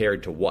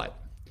compared to what?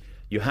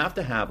 You have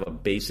to have a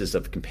basis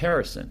of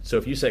comparison. So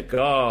if you say,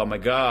 oh, my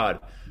God,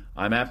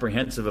 I'm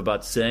apprehensive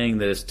about saying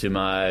this to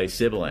my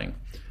sibling.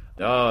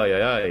 Oh,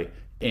 yeah.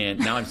 And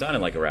now I'm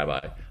sounding like a rabbi.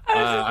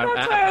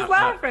 That's why I was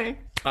laughing.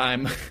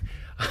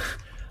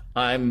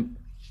 I'm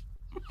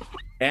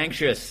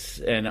anxious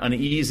and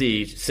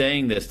uneasy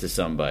saying this to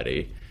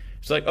somebody.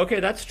 It's like, okay,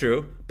 that's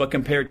true, but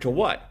compared to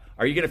what?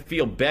 Are you going to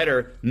feel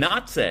better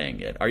not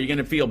saying it? Are you going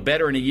to feel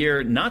better in a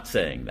year not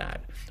saying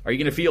that? Are you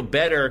going to feel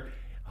better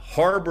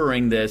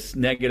harboring this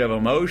negative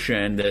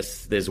emotion,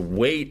 this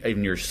weight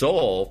in your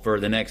soul for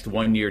the next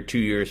 1 year, 2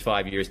 years,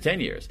 5 years, 10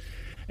 years?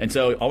 And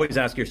so always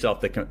ask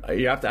yourself,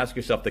 you have to ask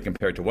yourself the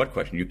compared to what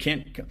question. You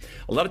can't,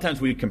 a lot of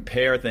times we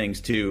compare things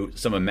to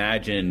some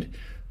imagined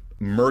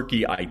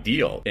murky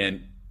ideal,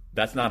 and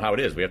that's not how it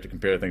is. We have to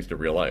compare things to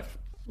real life.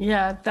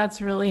 Yeah,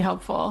 that's really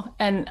helpful.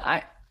 And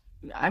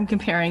I'm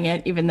comparing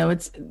it, even though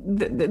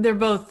they're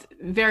both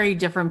very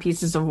different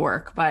pieces of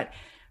work. But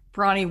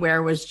Bronnie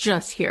Ware was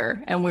just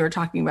here, and we were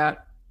talking about,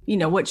 you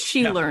know, what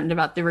she learned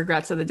about the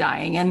regrets of the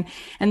dying.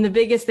 And the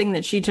biggest thing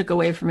that she took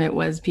away from it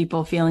was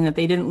people feeling that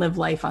they didn't live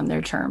life on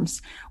their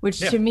terms, which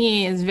to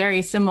me is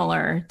very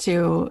similar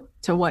to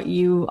what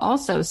you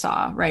also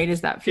saw, right?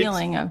 Is that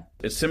feeling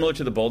it's similar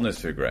to the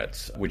boldness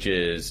regrets, which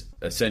is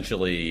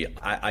essentially,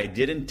 I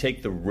didn't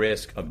take the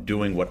risk of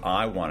doing what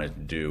I wanted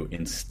to do.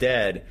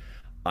 Instead,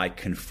 I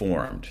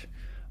conformed.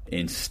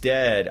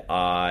 Instead,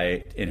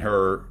 in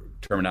her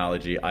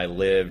terminology, I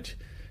lived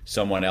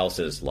someone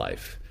else's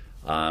life.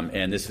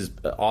 And this is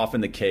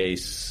often the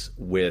case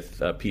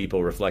with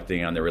people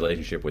reflecting on their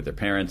relationship with their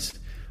parents.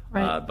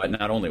 Right. But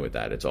not only with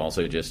that, it's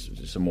also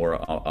just a more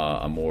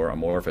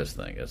amorphous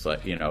thing. It's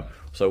like,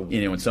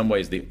 in some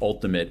ways, the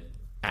ultimate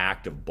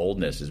act of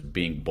boldness is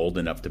being bold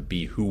enough to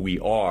be who we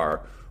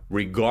are,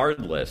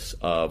 regardless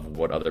of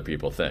what other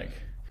people think.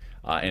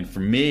 And for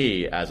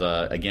me,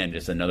 again,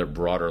 just another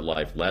broader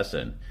life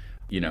lesson,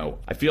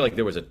 I feel like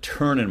there was a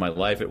turn in my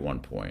life at one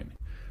point.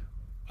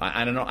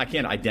 I don't know, I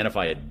can't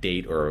identify a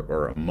date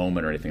or a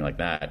moment or anything like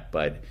that,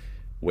 but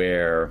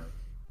where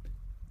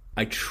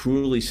I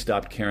truly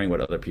stopped caring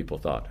what other people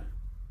thought.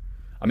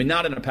 I mean,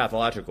 not in a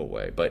pathological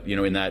way, but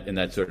in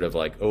that sort of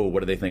like, oh, what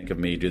do they think of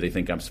me? Do they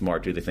think I'm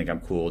smart? Do they think I'm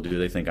cool? Do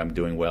they think I'm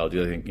doing well?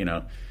 Do they think,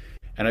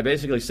 And I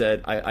basically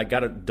said, I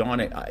got it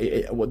dawning.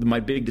 My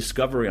big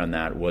discovery on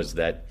that was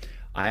that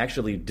I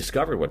actually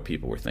discovered what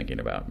people were thinking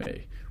about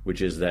me,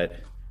 which is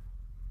that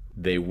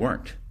they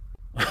weren't,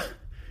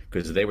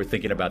 because they were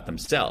thinking about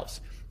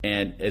themselves.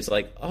 And it's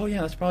like, oh,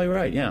 yeah, that's probably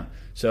right. Yeah.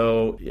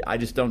 So I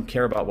just don't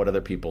care about what other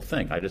people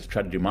think. I just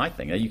try to do my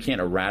thing. Now, you can't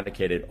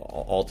eradicate it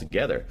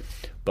altogether.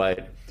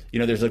 But,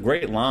 there's a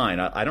great line.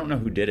 I don't know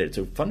who did it.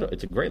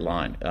 It's a great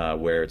line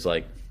where it's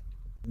like,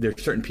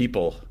 there's certain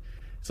people,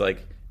 it's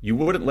like, you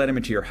wouldn't let them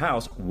into your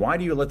house. Why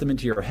do you let them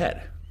into your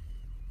head?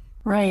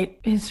 Right.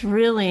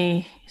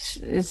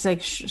 It's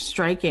like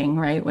striking,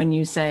 right? When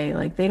you say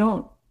like, they're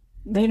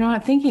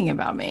not thinking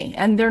about me,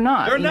 and they're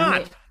not. They're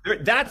not.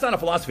 That's not a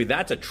philosophy.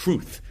 That's a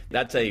truth.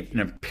 That's an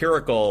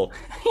empirical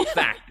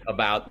fact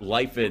about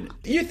life. And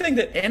do you think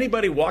that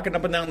anybody walking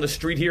up and down the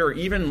street here, or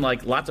even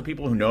like lots of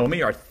people who know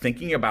me, are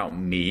thinking about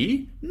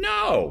me?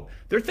 No,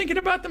 they're thinking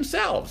about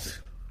themselves.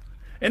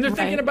 And they're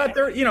thinking about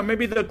their,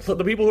 maybe the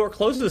people who are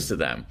closest to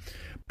them.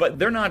 But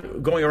they're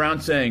not going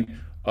around saying,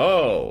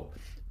 oh,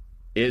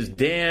 is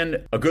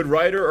Dan a good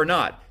writer or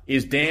not?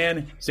 Is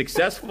Dan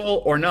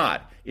successful or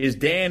not? Is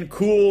Dan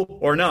cool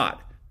or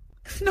not?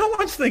 No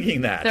one's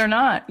thinking that. They're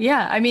not.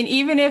 Yeah. I mean,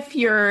 even if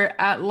you're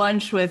at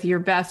lunch with your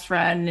best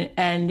friend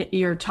and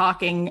you're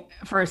talking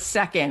for a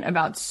second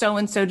about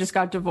so-and-so just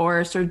got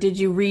divorced, or did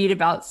you read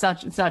about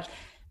such and such?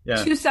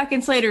 Yeah. 2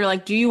 seconds later, you're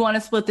like, do you want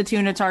to split the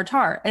tuna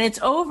tartare? And it's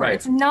over. Right.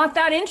 It's not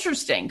that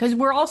interesting because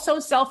we're all so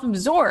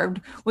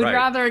self-absorbed. We'd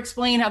rather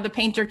explain how the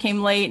painter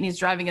came late and he's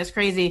driving us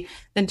crazy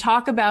than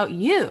talk about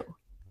you.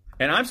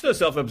 And I'm so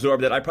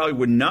self-absorbed that I probably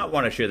would not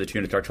want to share the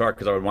tuna tartare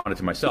because I would want it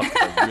to myself.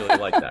 I really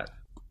like that.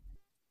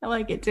 I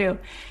like it too.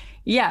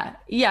 Yeah.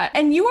 Yeah.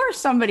 And you are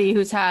somebody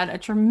who's had a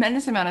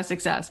tremendous amount of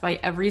success by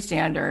every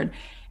standard.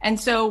 And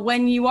so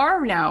when you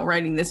are now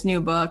writing this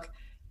new book,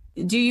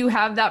 do you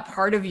have that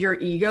part of your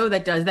ego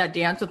that does that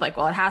dance with like,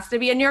 well, it has to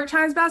be a New York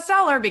Times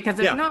bestseller because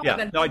if not,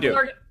 then no, I do.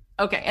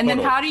 Okay. And then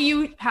how do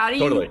you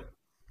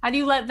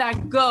let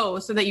that go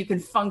so that you can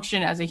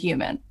function as a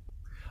human?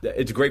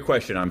 It's a great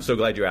question. I'm so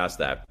glad you asked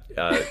that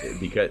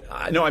because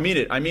no, I mean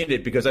it. I mean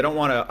it because I don't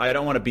want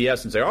to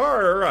BS and say,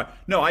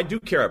 no, I do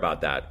care about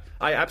that.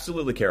 I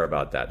absolutely care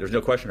about that. There's no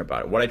question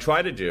about it. What I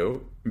try to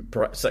do,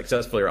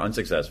 successfully or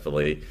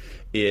unsuccessfully,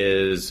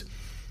 is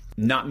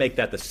not make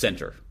that the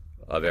center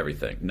of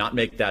everything, not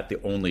make that the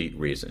only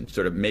reason,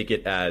 sort of make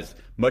it as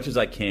much as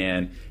I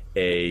can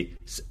a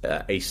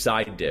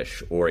side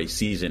dish or a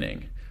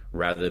seasoning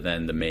rather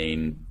than the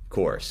main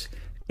course.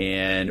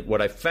 And what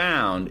I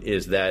found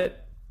is that,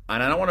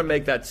 and I don't want to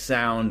make that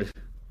sound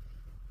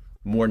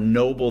more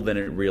noble than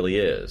it really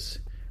is,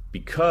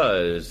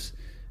 because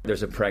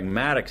there's a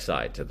pragmatic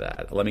side to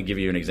that. Let me give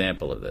you an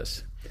example of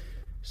this.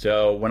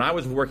 So when I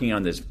was working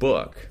on this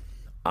book,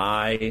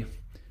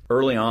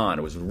 early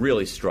on was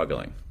really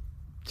struggling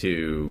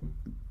to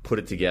put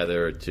it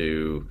together,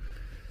 to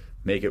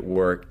make it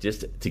work,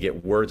 just to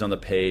get words on the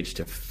page,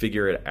 to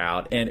figure it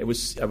out. And I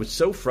was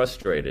so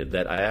frustrated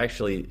that I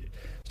actually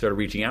started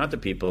reaching out to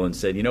people and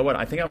said, you know what,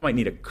 I think I might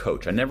need a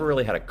coach. I never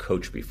really had a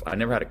coach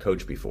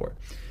before.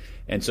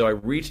 And so I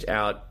reached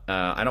out,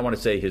 I don't want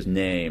to say his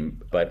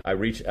name, but I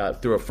reached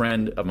out through a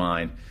friend of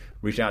mine,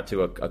 reached out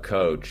to a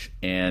coach.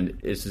 And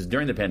this is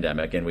during the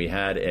pandemic, and we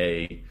had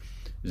a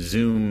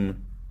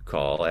Zoom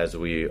call, as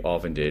we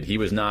often did. He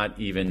was not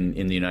even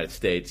in the United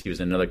States. He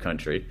was in another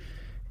country.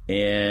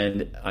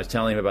 And I was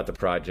telling him about the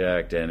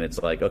project, and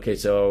it's like, okay,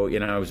 so,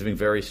 I was being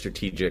very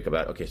strategic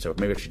about, okay, so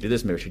maybe I should do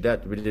this, maybe I should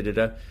do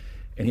that.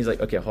 And he's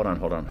like, okay, hold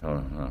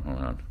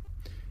on.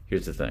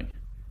 Here's the thing.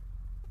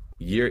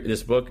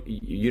 This book,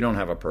 you don't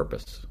have a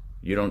purpose.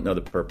 You don't know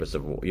the purpose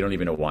you don't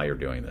even know why you're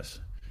doing this.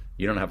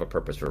 You don't have a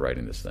purpose for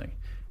writing this thing.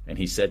 And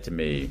he said to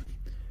me,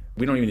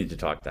 we don't even need to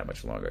talk that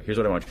much longer. Here's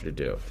what I want you to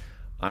do.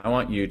 I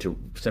want you to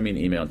send me an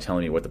email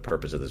telling me what the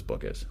purpose of this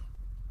book is.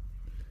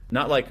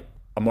 Not like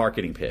a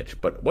marketing pitch,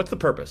 but what's the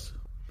purpose?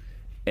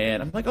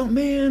 And I'm like, oh,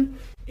 man.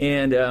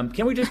 And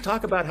can we just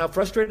talk about how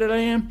frustrated I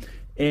am?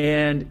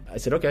 And I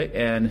said, okay.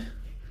 And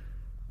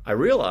I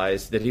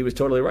realized that he was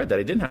totally right, that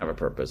I didn't have a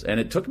purpose. And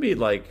it took me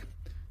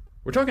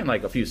we're talking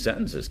like a few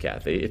sentences,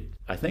 Kathy.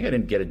 I think I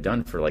didn't get it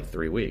done for like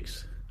 3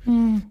 weeks.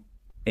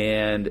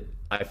 And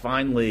I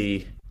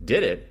finally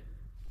did it.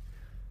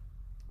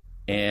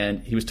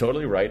 And he was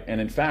totally right. And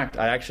in fact,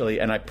 I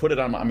put it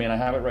on, I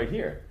have it right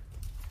here.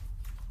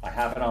 I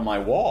have it on my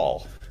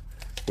wall,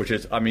 which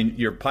is,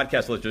 your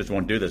podcast listeners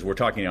won't do this. We're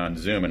talking on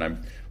Zoom, and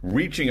I'm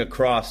reaching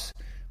across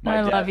my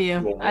desk. I love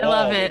you. I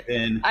love it.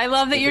 I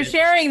love that you're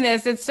sharing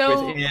this. It's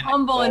so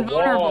humble and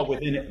vulnerable.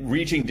 Within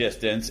reaching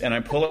distance, and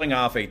I'm pulling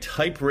off a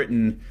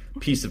typewritten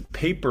piece of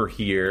paper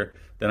here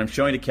that I'm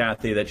showing to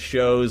Kathy that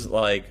shows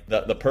like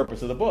the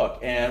purpose of the book.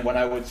 And when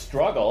I would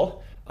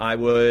struggle, I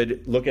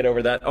would look it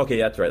over that. Okay,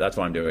 that's right. That's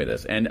why I'm doing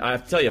this. And I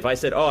have to tell you, if I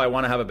said, I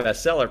want to have a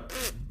bestseller,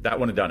 that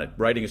wouldn't have done it.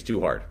 Writing is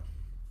too hard.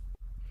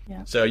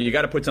 Yeah. So you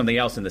got to put something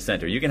else in the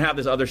center. You can have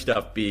this other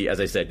stuff be,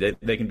 as I said,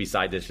 they can be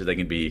side dishes. They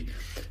can be,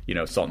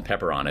 salt and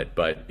pepper on it.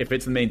 But if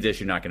it's the main dish,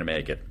 you're not going to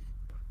make it.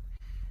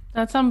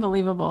 That's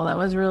unbelievable. That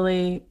was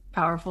really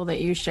powerful that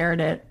you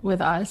shared it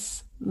with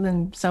us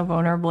and so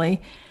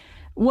vulnerably.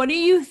 What do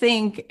you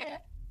think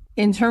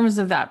in terms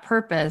of that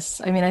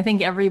purpose? I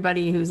think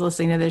everybody who's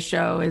listening to this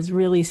show is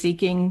really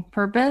seeking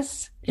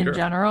purpose in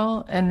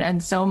general,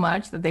 and so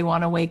much that they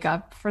want to wake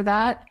up for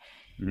that.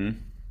 Mm-hmm.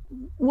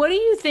 What do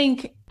you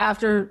think,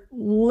 after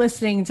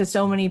listening to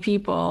so many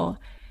people,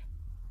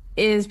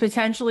 is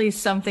potentially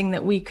something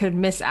that we could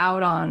miss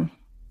out on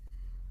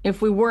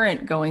if we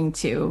weren't going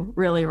to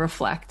really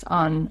reflect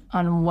on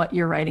what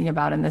you're writing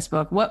about in this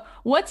book?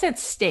 What's at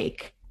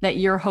stake that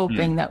you're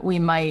hoping that we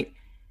might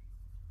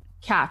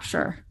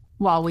capture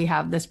while we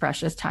have this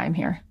precious time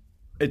here?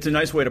 It's a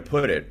nice way to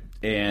put it.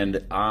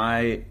 And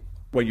I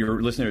What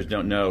your listeners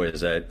don't know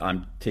is that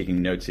I'm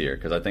taking notes here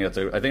because I think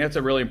that's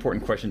a really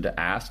important question to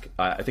ask.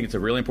 I think it's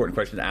a really important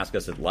question to ask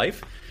us in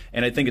life,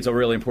 and I think it's a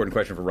really important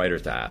question for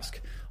writers to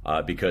ask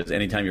because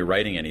anytime you're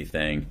writing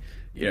anything,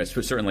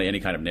 certainly any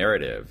kind of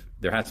narrative,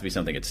 there has to be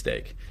something at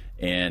stake.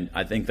 And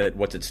I think that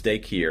what's at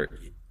stake here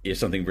is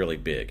something really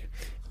big,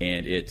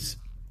 and it's,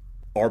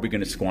 are we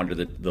going to squander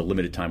the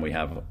limited time we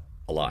have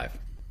alive?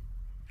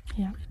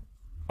 Yeah.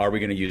 Are we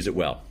going to use it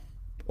well,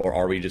 or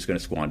are we just going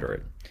to squander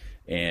it?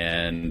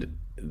 And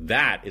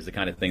that is the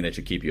kind of thing that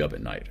should keep you up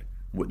at night.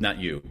 Not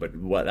you, but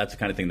that's the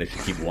kind of thing that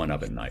should keep one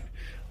up at night.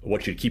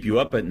 What should keep you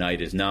up at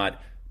night is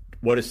not,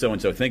 what does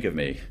so-and-so think of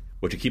me?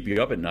 What should keep you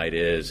up at night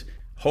is,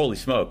 holy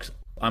smokes,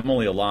 I'm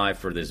only alive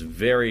for this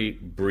very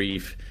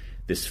brief,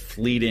 this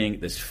fleeting,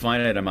 this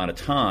finite amount of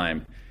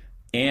time.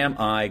 Am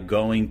I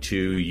going to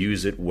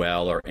use it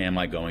well, or am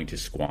I going to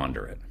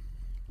squander it?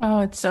 Oh,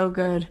 it's so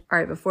good. All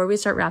right, before we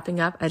start wrapping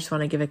up, I just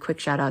want to give a quick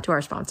shout out to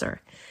our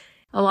sponsor.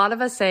 A lot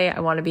of us say, I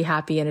want to be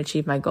happy and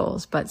achieve my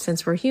goals, but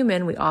since we're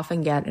human, we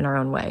often get in our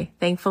own way.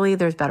 Thankfully,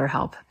 there's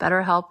BetterHelp.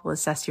 BetterHelp will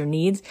assess your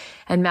needs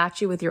and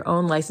match you with your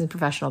own licensed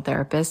professional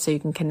therapist so you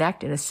can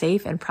connect in a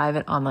safe and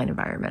private online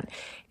environment.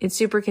 It's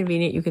super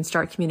convenient. You can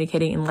start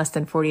communicating in less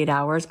than 48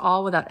 hours,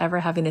 all without ever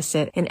having to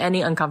sit in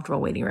any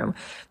uncomfortable waiting room.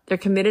 They're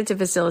committed to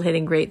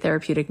facilitating great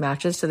therapeutic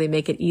matches, so they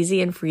make it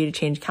easy and free to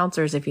change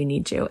counselors if you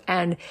need to.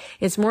 And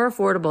it's more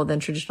affordable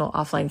than traditional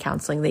offline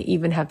counseling. They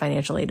even have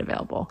financial aid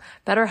available.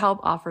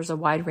 BetterHelp offers a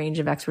wide range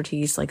of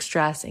expertise like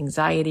stress,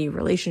 anxiety,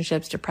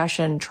 relationships,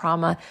 depression,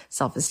 trauma,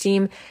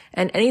 self-esteem,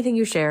 and anything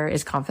you share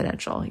is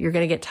confidential. You're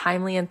going to get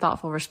timely and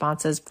thoughtful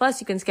responses.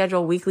 Plus, you can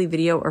schedule weekly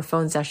video or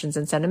phone sessions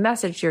and send a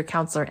message to your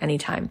counselor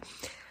anytime.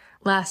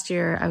 Last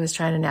year, I was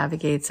trying to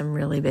navigate some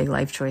really big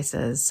life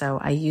choices, so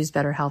I used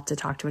BetterHelp to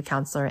talk to a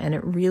counselor, and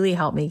it really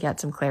helped me get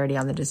some clarity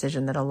on the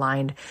decision that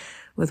aligned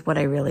with what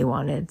I really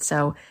wanted.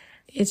 So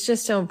it's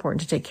just so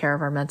important to take care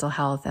of our mental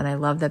health, and I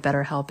love that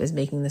BetterHelp is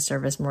making the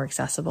service more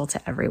accessible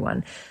to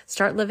everyone.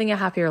 Start living a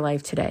happier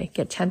life today.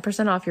 Get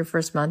 10% off your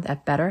first month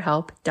at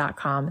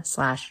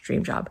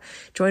betterhelp.com/dreamjob.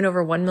 Join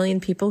over 1 million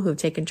people who have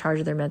taken charge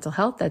of their mental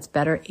health. That's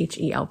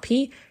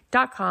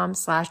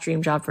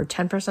betterhelp.com/dreamjob for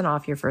 10%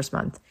 off your first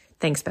month.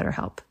 Thanks,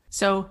 BetterHelp.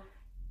 So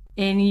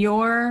in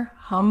your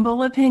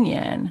humble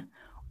opinion,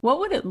 what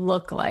would it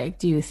look like,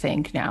 do you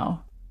think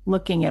now,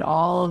 looking at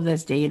all of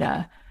this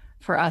data,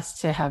 for us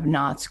to have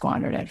not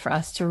squandered it, for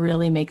us to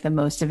really make the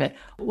most of it?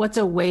 What's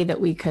a way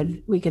that we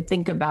could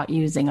think about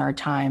using our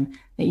time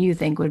that you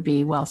think would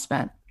be well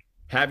spent?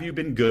 Have you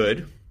been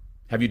good?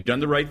 Have you done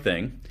the right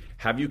thing?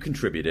 Have you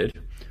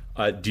contributed?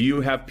 Do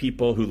you have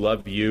people who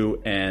love you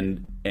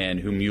and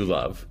whom you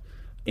love?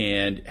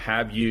 And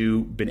have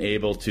you been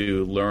able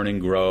to learn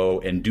and grow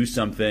and do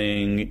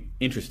something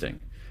interesting?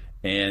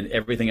 And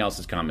everything else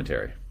is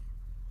commentary.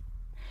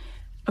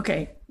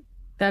 Okay,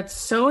 that's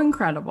so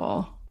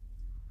incredible,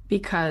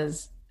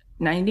 because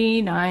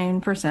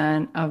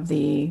 99% of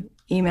the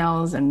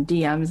emails and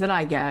DMs that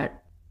I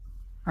get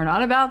are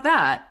not about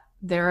that.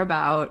 They're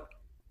about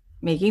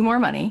making more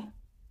money,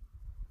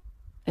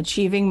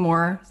 achieving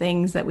more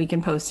things that we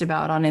can post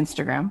about on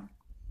Instagram,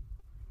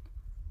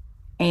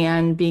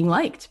 and being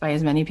liked by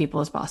as many people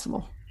as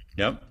possible.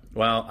 Yep.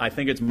 Well, I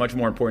think it's much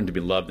more important to be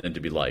loved than to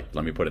be liked.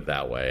 Let me put it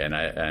that way.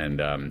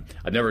 And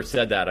I've never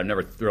said that. I've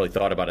never really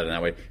thought about it in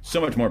that way.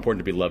 So much more important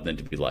to be loved than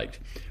to be liked.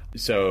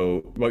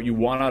 So what you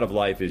want out of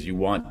life is you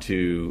want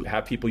to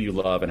have people you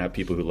love and have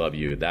people who love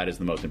you. That is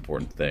the most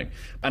important thing.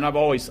 And I've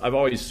always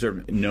sort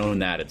of known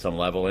that at some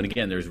level. And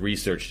again, there's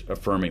research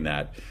affirming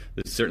that.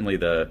 There's certainly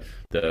the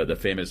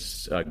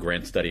famous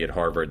Grant study at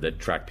Harvard that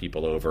tracked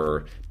people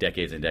over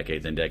decades and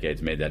decades and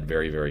decades made that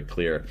very, very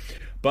clear.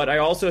 But I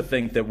also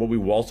think that what we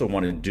also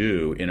want to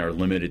do in our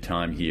limited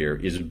time here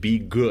is be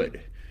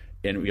good.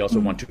 And we also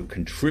want to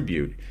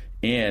contribute.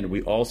 And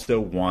we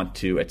also want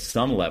to, at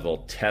some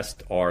level,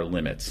 test our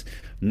limits.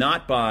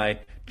 Not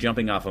by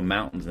jumping off of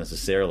mountains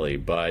necessarily,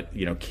 but,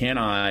 can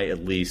I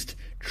at least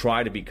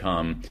try to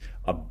become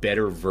a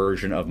better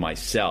version of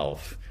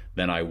myself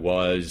than I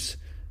was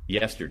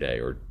yesterday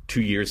or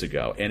 2 years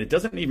ago? And it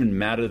doesn't even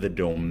matter the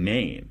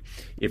domain.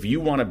 If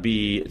you want to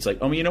be, it's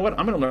like, you know what?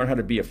 I'm going to learn how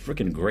to be a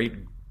freaking great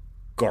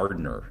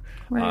gardener.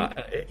 Right.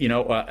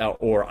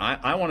 Or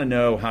I want to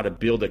know how to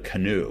build a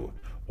canoe.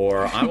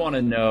 Or I want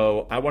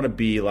to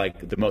be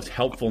like the most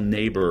helpful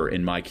neighbor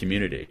in my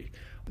community,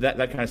 that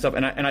kind of stuff.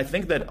 And I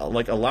think that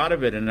like a lot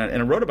of it, and I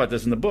wrote about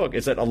this in the book,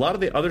 is that a lot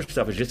of the other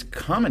stuff is just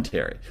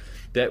commentary,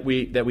 that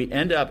we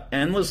end up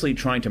endlessly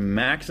trying to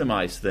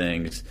maximize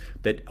things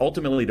that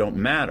ultimately don't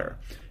matter.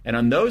 And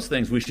on those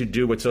things, we should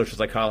do what social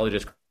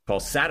psychologists call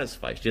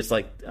satisfice. Just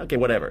like, okay,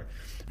 whatever.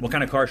 What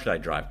kind of car should I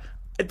drive?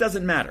 It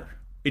doesn't matter.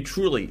 It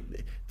truly,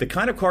 the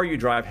kind of car you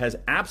drive has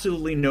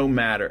absolutely no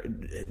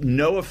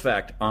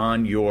effect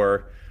on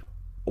your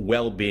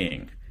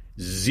well-being.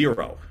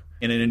 Zero,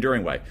 in an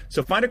enduring way.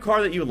 So find a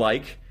car that you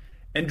like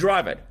and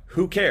drive it.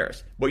 who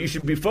cares? What you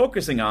should be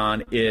focusing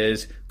on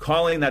is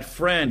calling that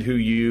friend who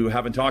you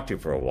haven't talked to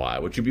for a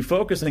while. What you'd be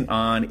focusing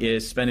on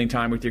is spending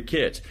time with your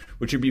kids.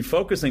 What you'd be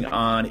focusing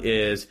on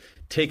is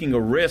taking a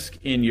risk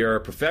in your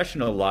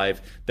professional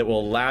life that will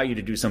allow you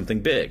to do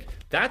something big.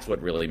 That's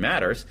what really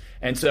matters.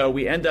 And so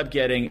we end up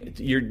getting,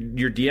 your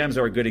DMs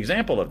are a good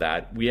example of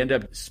that. We end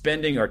up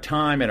spending our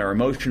time and our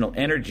emotional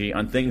energy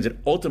on things that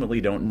ultimately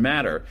don't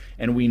matter.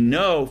 And we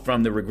know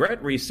from the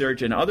regret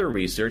research and other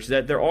research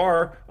that there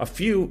are a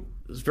few,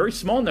 very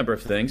small number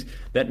of things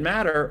that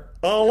matter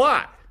a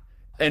lot.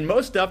 And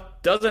most stuff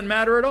doesn't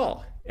matter at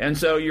all. And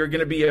so you're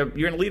going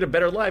to lead a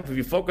better life if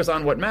you focus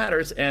on what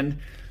matters and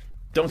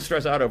don't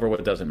stress out over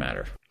what doesn't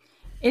matter.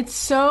 It's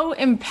so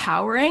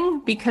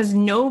empowering because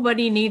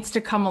nobody needs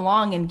to come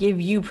along and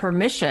give you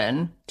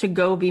permission to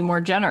go be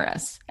more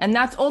generous. And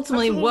that's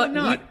ultimately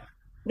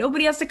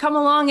nobody has to come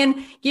along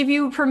and give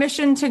you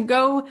permission to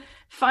go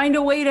find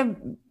a way to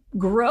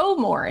grow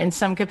more in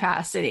some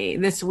capacity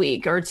this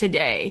week or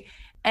today.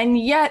 And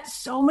yet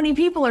so many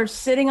people are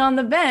sitting on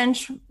the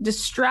bench,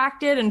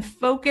 distracted and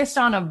focused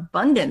on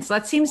abundance.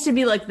 That seems to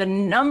be like the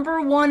number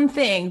one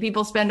thing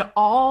people spend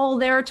all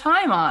their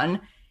time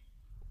on.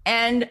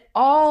 And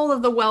all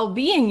of the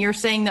well-being you're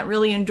saying that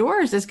really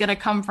endures is going to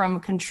come from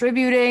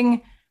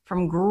contributing,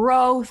 from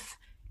growth,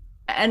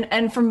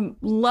 and from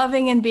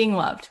loving and being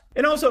loved.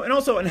 And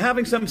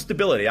having some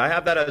stability. I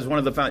have that as one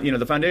of the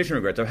the foundation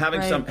regrets of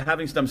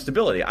having some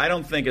stability. I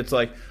don't think it's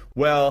like,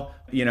 well,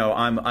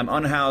 I'm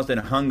unhoused and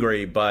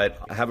hungry, but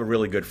I have a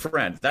really good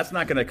friend. That's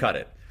not going to cut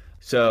it.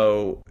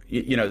 So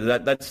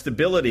that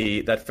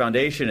stability, that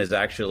foundation is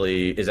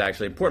actually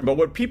important. But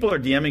what people are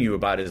DMing you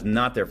about is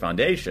not their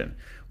foundation.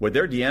 What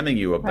they're DMing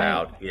you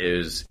about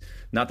is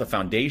not the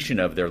foundation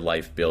of their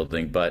life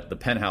building, but the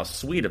penthouse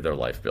suite of their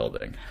life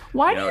building.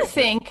 Why do you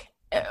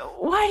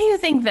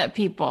think that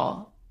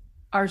people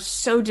are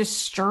so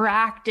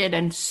distracted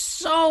and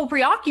so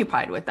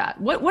preoccupied with that?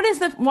 What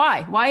is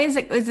why? Why is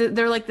it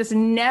they're like this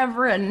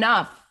never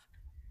enough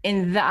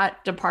in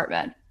that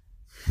department?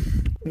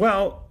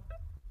 Well,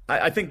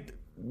 I think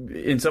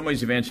in some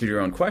ways you've answered your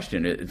own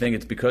question. I think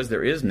it's because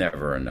there is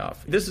never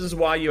enough. This is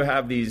why you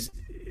have these,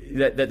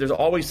 that there's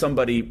always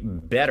somebody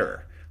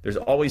better. There's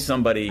always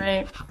somebody,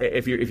 right.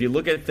 If you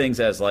look at things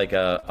as like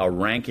a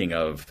ranking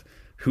of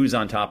who's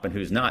on top and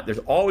who's not, there's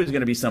always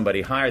going to be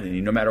somebody higher than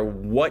you, no matter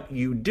what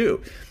you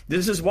do.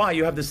 This is why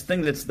you have this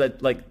thing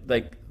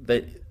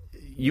that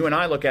you and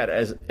I look at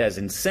as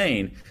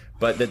insane,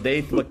 but that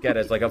they look at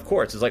as like, of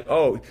course, it's like,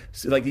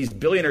 like these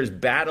billionaires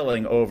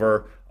battling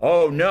over,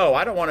 oh no,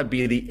 I don't want to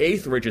be the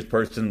 8th richest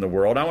person in the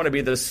world. I want to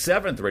be the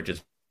 7th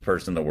richest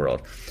person in the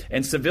world.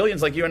 And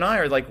civilians like you and I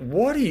are like,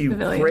 what are you,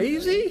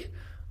 crazy?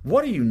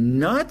 What are you,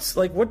 nuts?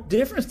 Like, what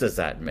difference does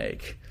that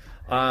make?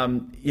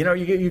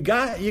 You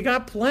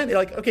got plenty.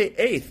 Like, okay,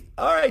 8th.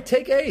 All right,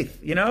 take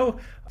 8th.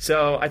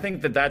 So I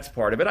think that's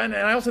part of it. And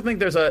I also think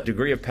there's a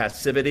degree of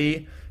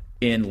passivity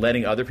in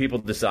letting other people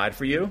decide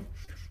for you.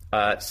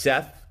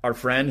 Seth, our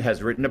friend,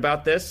 has written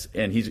about this,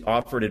 and he's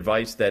offered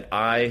advice that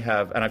I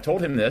have, and I've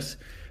told him this,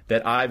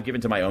 that I've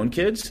given to my own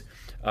kids,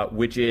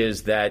 which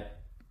is that,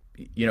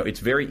 it's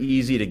very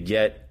easy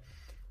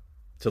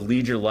to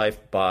lead your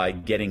life by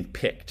getting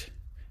picked,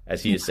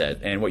 as he has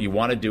said. And what you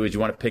want to do is you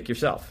want to pick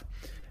yourself.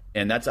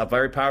 And that's a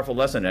very powerful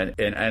lesson.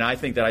 And I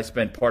think that I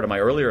spent part of my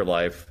earlier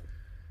life,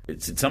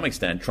 to some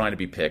extent, trying to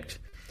be picked.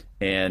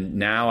 And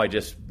now I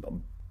just,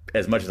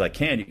 as much as I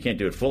can, you can't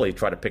do it fully,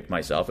 try to pick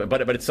myself.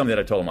 But it's something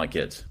that I told my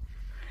kids.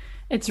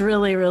 It's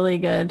really, really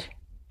good.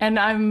 And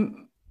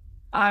I'm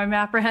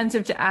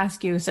apprehensive to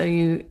ask you.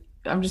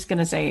 I'm just going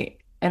to say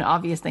an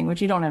obvious thing,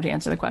 which you don't have to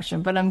answer the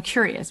question, but I'm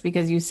curious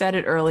because you said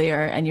it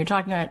earlier and you're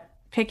talking about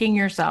picking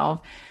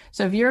yourself.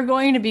 So if you're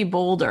going to be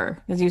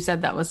bolder, because you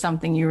said that was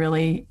something you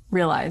really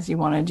realized you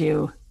want to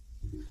do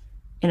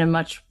in a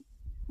much,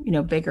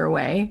 bigger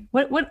way,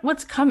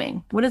 what's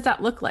coming? What does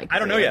that look like? I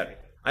don't know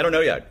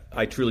yet.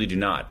 I truly do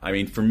not. I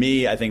mean, for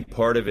me, I think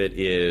part of it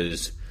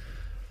is,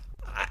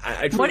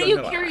 what are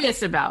you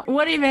curious about?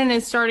 What even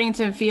is starting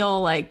to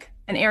feel like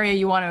an area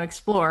you want to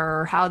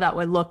explore, or how that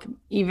would look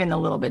even a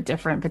little bit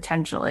different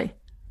potentially?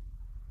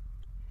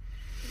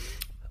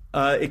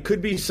 It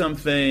could be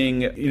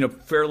something,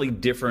 fairly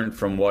different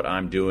from what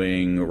I'm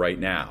doing right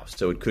now.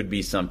 So it could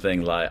be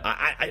something like,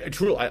 I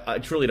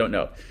truly don't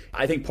know.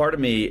 I think part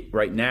of me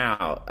right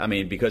now,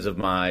 because of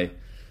my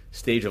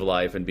stage of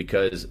life and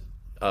because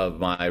of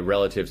my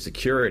relative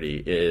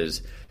security,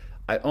 is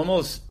I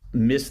almost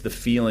miss the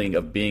feeling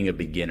of being a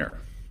beginner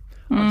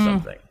on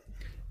something.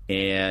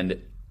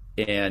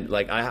 And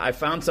like I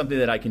found something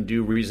that I can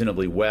do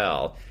reasonably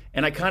well,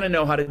 and I kind of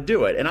know how to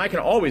do it. And I can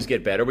always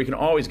get better. We can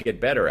always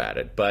get better at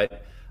it.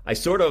 But I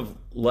sort of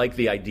like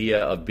the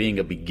idea of being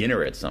a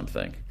beginner at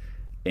something.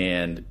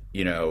 And,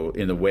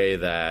 in the way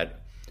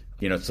that,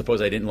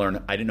 suppose I didn't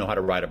know how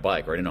to ride a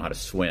bike, or I didn't know how to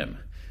swim,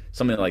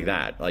 something like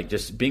that. Like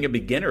just being a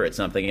beginner at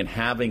something and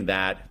having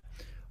that,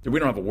 we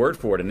don't have a word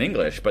for it in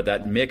English, but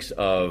that mix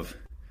of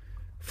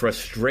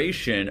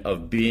frustration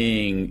of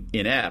being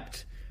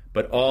inept,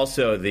 but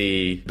also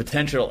the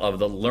potential of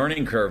the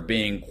learning curve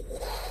being,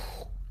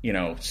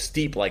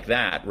 steep like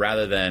that,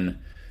 rather than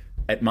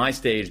at my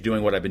stage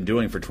doing what I've been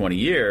doing for 20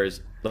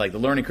 years, like the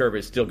learning curve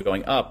is still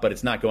going up, but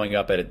it's not going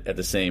up at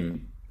the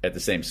same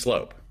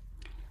slope.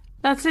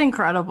 That's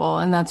incredible.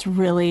 And that's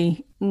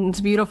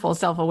it's beautiful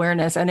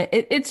self-awareness. And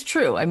it's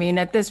true. I mean,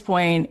 at this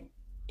point,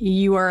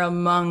 you are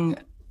among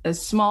a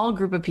small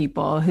group of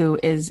people who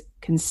is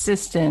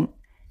consistent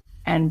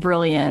and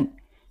brilliant.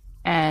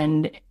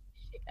 And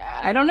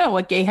I don't know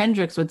what Gay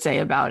Hendricks would say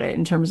about it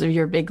in terms of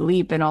your big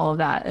leap and all of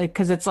that.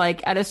 Because it's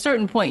like at a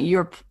certain point,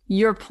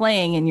 you're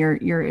playing in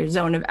your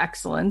zone of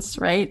excellence,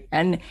 right?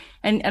 And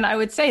I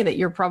would say that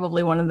you're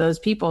probably one of those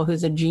people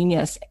who's a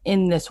genius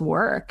in this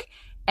work.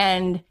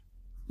 And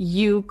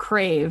you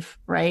crave,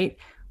 right?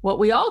 What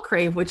we all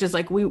crave, which is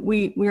like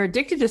we're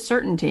addicted to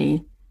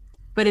certainty,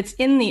 but it's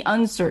in the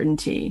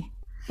uncertainty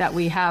that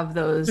we have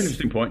those.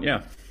 Interesting point.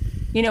 Yeah.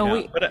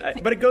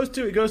 But it goes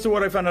to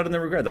what I found out in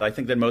the regret, that I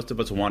think that most of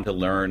us want to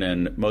learn,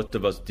 and most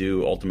of us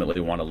do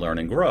ultimately want to learn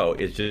and grow.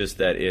 It's just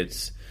that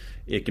it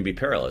can be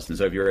perilous. And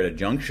so if you're at a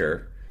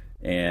juncture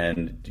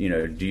and,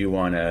 do you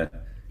want to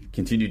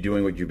continue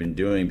doing what you've been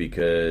doing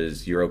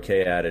because you're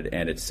okay at it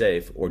and it's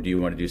safe, or do you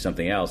want to do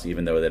something else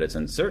even though that it's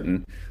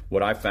uncertain?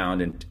 What I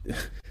found in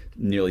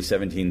nearly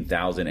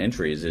 17,000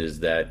 entries is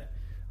that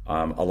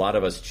a lot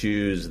of us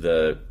choose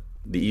the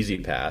easy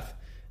path,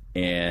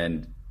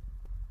 and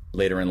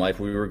later in life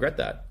we regret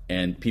that.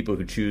 And people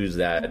who choose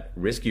that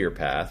riskier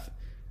path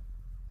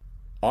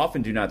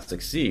often do not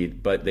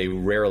succeed, but they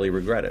rarely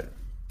regret it.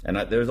 And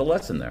there's a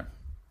lesson there.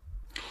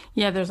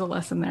 Yeah, there's a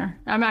lesson there.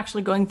 I'm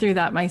actually going through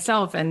that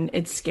myself, and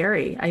it's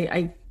scary.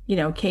 I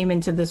came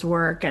into this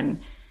work, and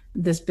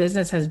this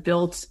business has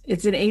built,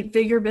 it's an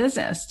 8-figure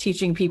business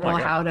teaching people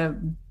how to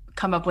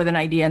come up with an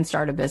idea and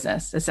start a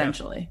business,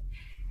 essentially.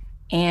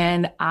 Yeah.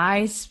 And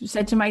I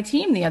said to my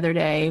team the other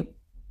day,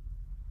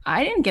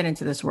 I didn't get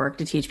into this work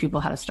to teach people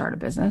how to start a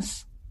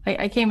business.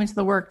 I came into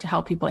the work to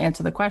help people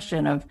answer the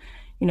question of,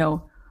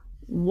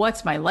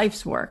 what's my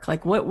life's work?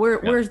 Like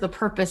where's the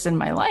purpose in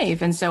my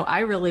life? And so I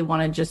really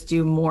want to just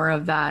do more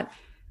of that,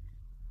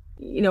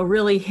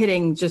 really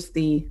hitting just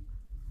the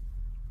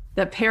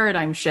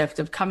paradigm shift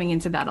of coming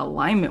into that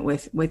alignment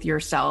with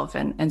yourself,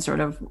 and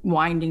sort of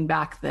winding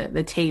back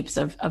the tapes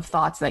of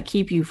thoughts that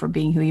keep you from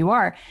being who you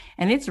are.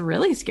 And it's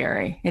really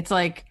scary. It's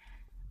like,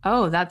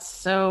 oh, that's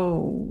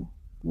so,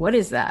 what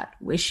is that?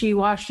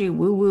 Wishy-washy,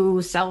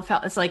 woo-woo,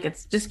 self-help. It's like,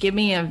 it's just give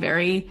me a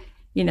very,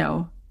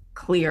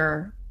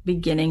 clear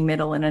beginning,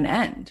 middle, and an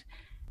end.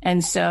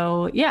 And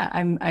so, yeah,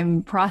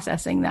 I'm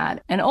processing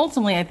that. And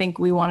ultimately, I think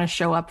we want to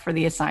show up for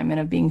the assignment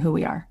of being who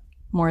we are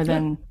more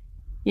than,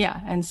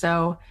 And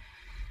so,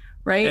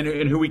 right.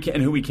 And who we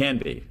can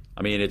be.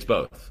 I mean, it's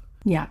both.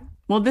 Yeah.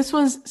 Well, this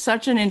was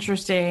such an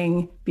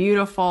interesting,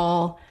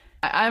 beautiful,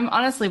 I'm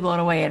honestly blown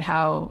away at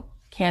how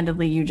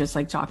candidly you just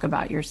talk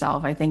about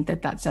yourself. I think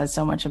that says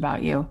so much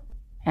about you.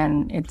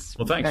 And it's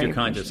thanks. You're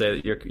kind to say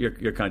that.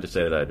 You're kind to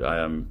say that. I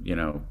am.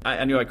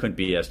 I knew I couldn't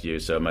BS you,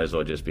 so I might as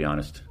well just be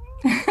honest.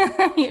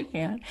 You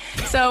can.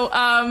 So,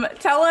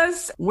 tell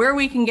us where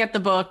we can get the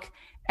book,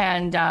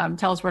 and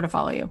tell us where to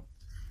follow you.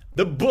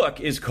 The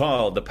book is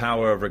called The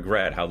Power of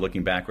Regret: How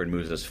Looking Backward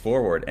Moves Us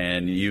Forward,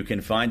 and you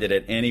can find it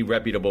at any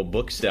reputable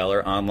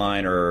bookseller,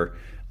 online or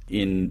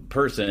in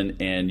person.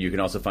 And you can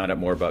also find out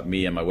more about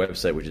me on my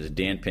website, which is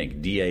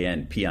danpink,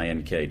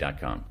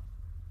 DANPINK.com.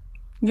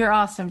 You're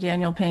awesome,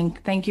 Daniel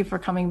Pink. Thank you for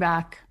coming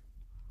back.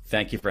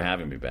 Thank you for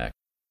having me back.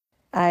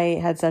 I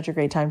had such a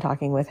great time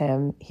talking with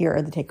him. Here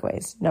are the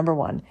takeaways. Number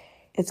 1,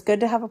 it's good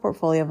to have a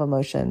portfolio of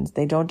emotions.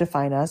 They don't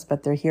define us,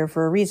 but they're here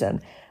for a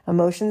reason.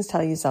 Emotions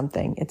tell you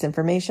something. It's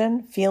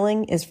information.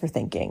 Feeling is for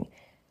thinking.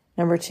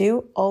 Number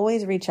 2,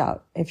 always reach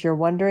out. If you're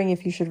wondering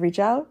if you should reach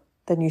out,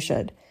 then you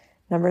should.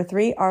 Number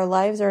 3, our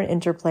lives are an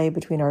interplay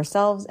between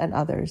ourselves and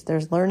others.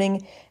 There's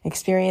learning,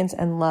 experience,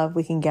 and love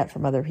we can get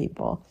from other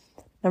people.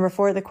 Number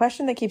 4, the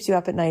question that keeps you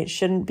up at night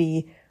shouldn't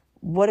be,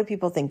 what do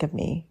people think of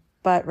me?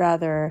 But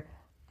rather,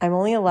 I'm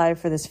only alive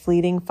for this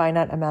fleeting,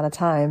 finite amount of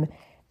time,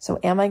 so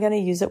am I going to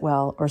use it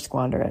well or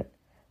squander it?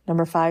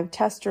 Number 5,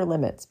 test your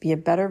limits. Be a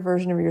better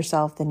version of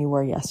yourself than you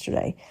were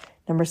yesterday.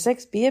 Number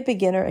 6, be a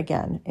beginner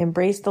again.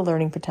 Embrace the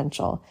learning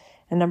potential.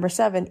 And number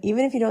 7,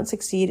 even if you don't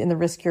succeed in the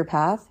riskier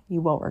path, you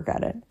won't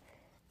regret it.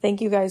 Thank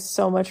you guys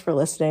so much for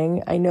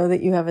listening. I know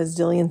that you have a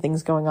zillion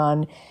things going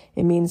on.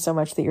 It means so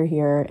much that you're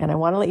here. And I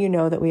want to let you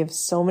know that we have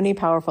so many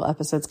powerful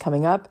episodes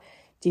coming up.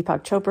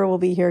 Deepak Chopra will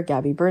be here,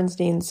 Gabby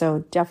Bernstein.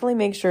 So definitely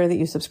make sure that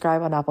you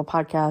subscribe on Apple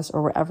Podcasts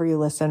or wherever you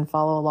listen,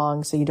 follow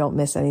along so you don't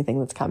miss anything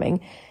that's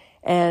coming.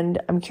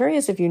 And I'm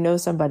curious if you know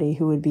somebody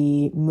who would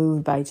be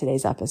moved by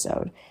today's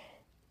episode.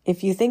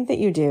 If you think that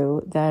you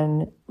do,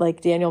 then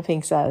like Daniel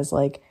Pink says,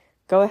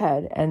 go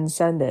ahead and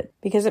send it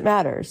because it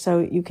matters. So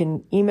you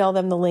can email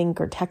them the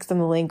link or text them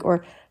the link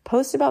or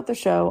post about the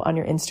show on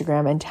your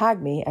Instagram and tag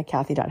me at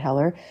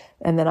Kathy.Heller.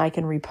 And then I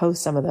can repost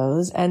some of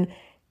those. And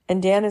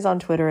Dan is on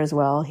Twitter as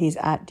well. He's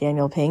at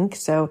Daniel Pink.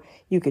 So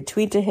you could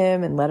tweet to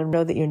him and let him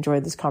know that you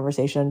enjoyed this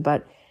conversation.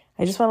 But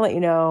I just want to let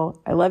you know,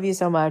 I love you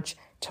so much.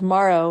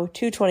 tomorrow,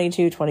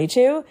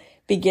 2/22/22,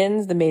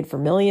 begins the Made for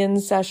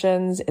Millions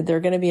sessions. They're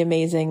going to be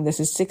amazing. This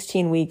is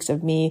 16 weeks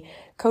of me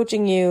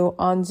coaching you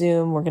on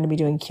Zoom. We're going to be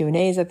doing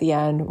Q&As at the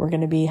end. We're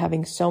going to be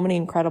having so many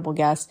incredible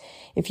guests.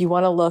 If you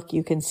want to look,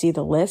 you can see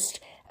the list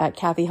at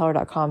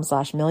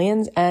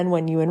kathyheller.com/millions. And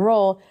when you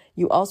enroll,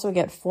 you also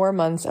get 4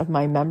 months of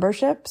my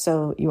membership.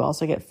 So you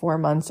also get 4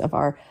 months of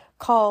our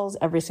calls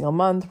every single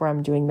month where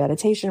I'm doing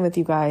meditation with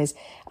you guys.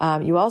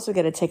 You also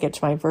get a ticket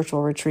to my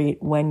virtual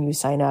retreat when you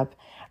sign up.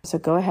 So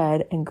go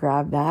ahead and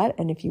grab that.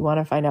 And if you want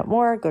to find out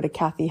more, go to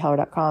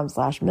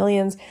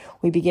kathyheller.com/millions.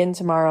 We begin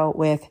tomorrow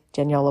with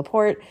Danielle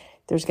Laporte.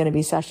 There's going to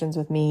be sessions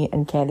with me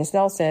and Candace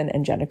Nelson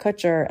and Jenna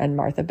Kutcher and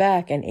Martha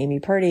Beck and Amy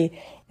Purdy.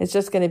 It's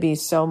just going to be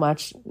so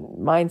much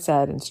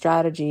mindset and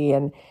strategy,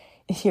 and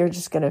you're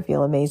just going to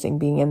feel amazing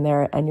being in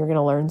there, and you're going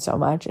to learn so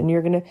much, and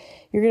you're going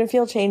to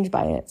feel changed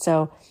by it.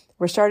 So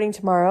we're starting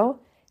tomorrow.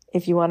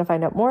 If you want to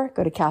find out more,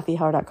 go to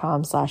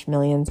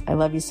kathyheller.com/millions. I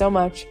love you so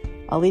much.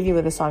 I'll leave you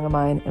with a song of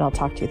mine, and I'll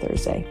talk to you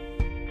Thursday.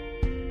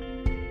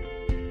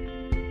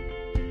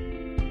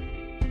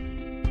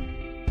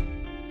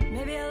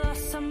 Maybe I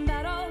lost some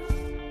battles,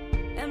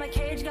 and my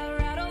cage got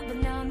rattled, but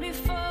now I'm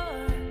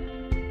before.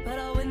 But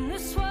I'll win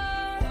this war.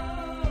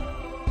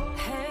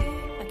 Hey,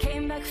 I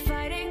came back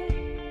fighting,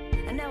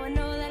 and now I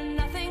know that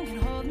nothing can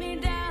hold me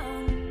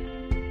down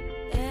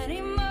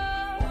anymore.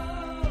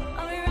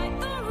 I'll rewrite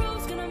the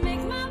rules, gonna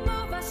make my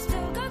move. I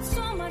still got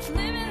so much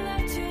living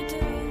left to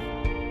do.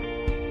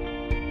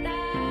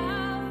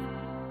 Now,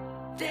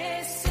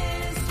 this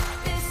is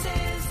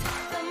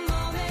the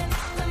moment,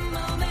 the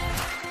moment.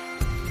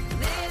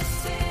 This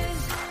is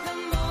the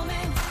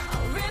moment.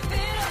 I'll rip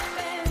it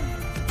open.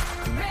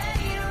 I'm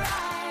ready to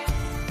ride.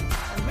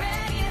 I'm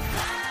ready to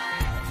fly.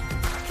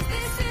 'Cause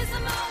this is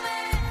the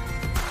moment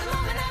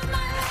of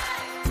my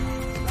life.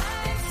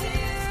 Right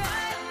here,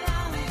 right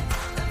now.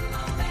 The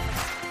moment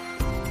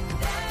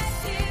that's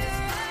here,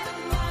 right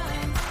now.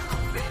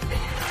 I'll rip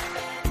it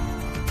open.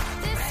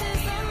 This is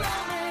the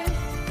moment.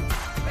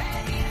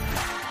 Ready to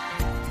fly.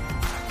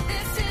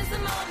 This is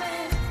the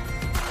moment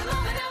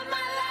of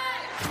my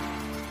life.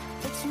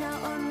 It's now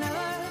or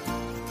never.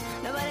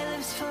 Nobody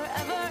lives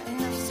forever.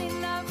 Enough's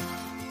enough.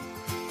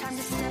 Time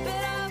to step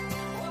it up.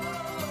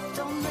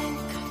 Don't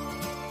blink,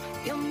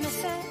 you'll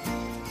miss it.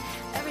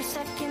 Every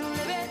second,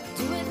 live it.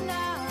 Do it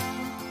now.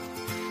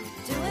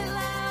 Do it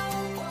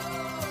loud.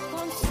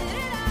 Won't sit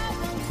it out.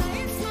 Won't play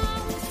it small.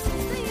 This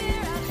is the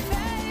year I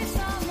face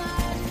all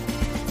my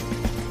fears.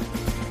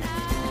 Now,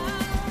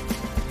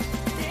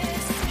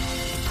 this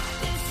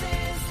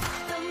is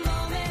the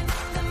moment,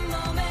 the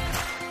moment.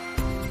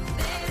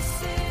 This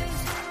is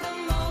the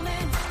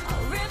moment.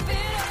 I'll rip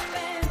it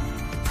open.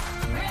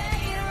 I'm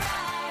ready to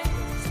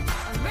rise.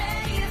 I'm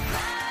ready to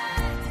fly.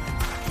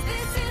 'Cause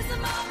this is the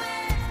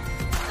moment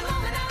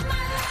of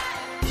my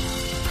life.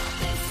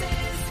 This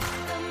is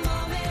the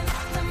moment,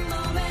 the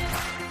moment.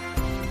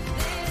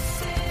 This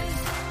is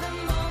the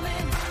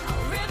moment.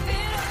 I'll rip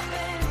it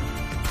open.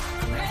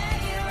 I'm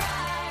ready to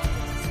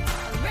rise.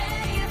 I'm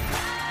ready to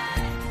fly.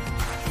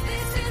 'Cause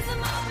this is the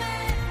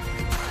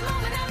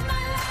moment of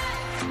my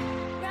life.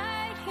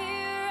 Right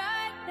here,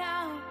 right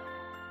now.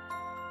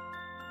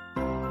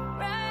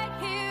 Right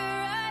here,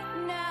 right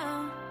now.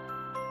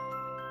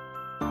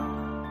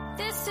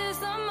 This is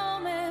the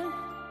moment.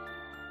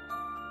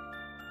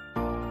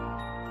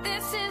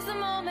 This is the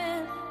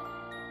moment.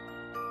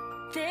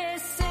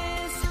 This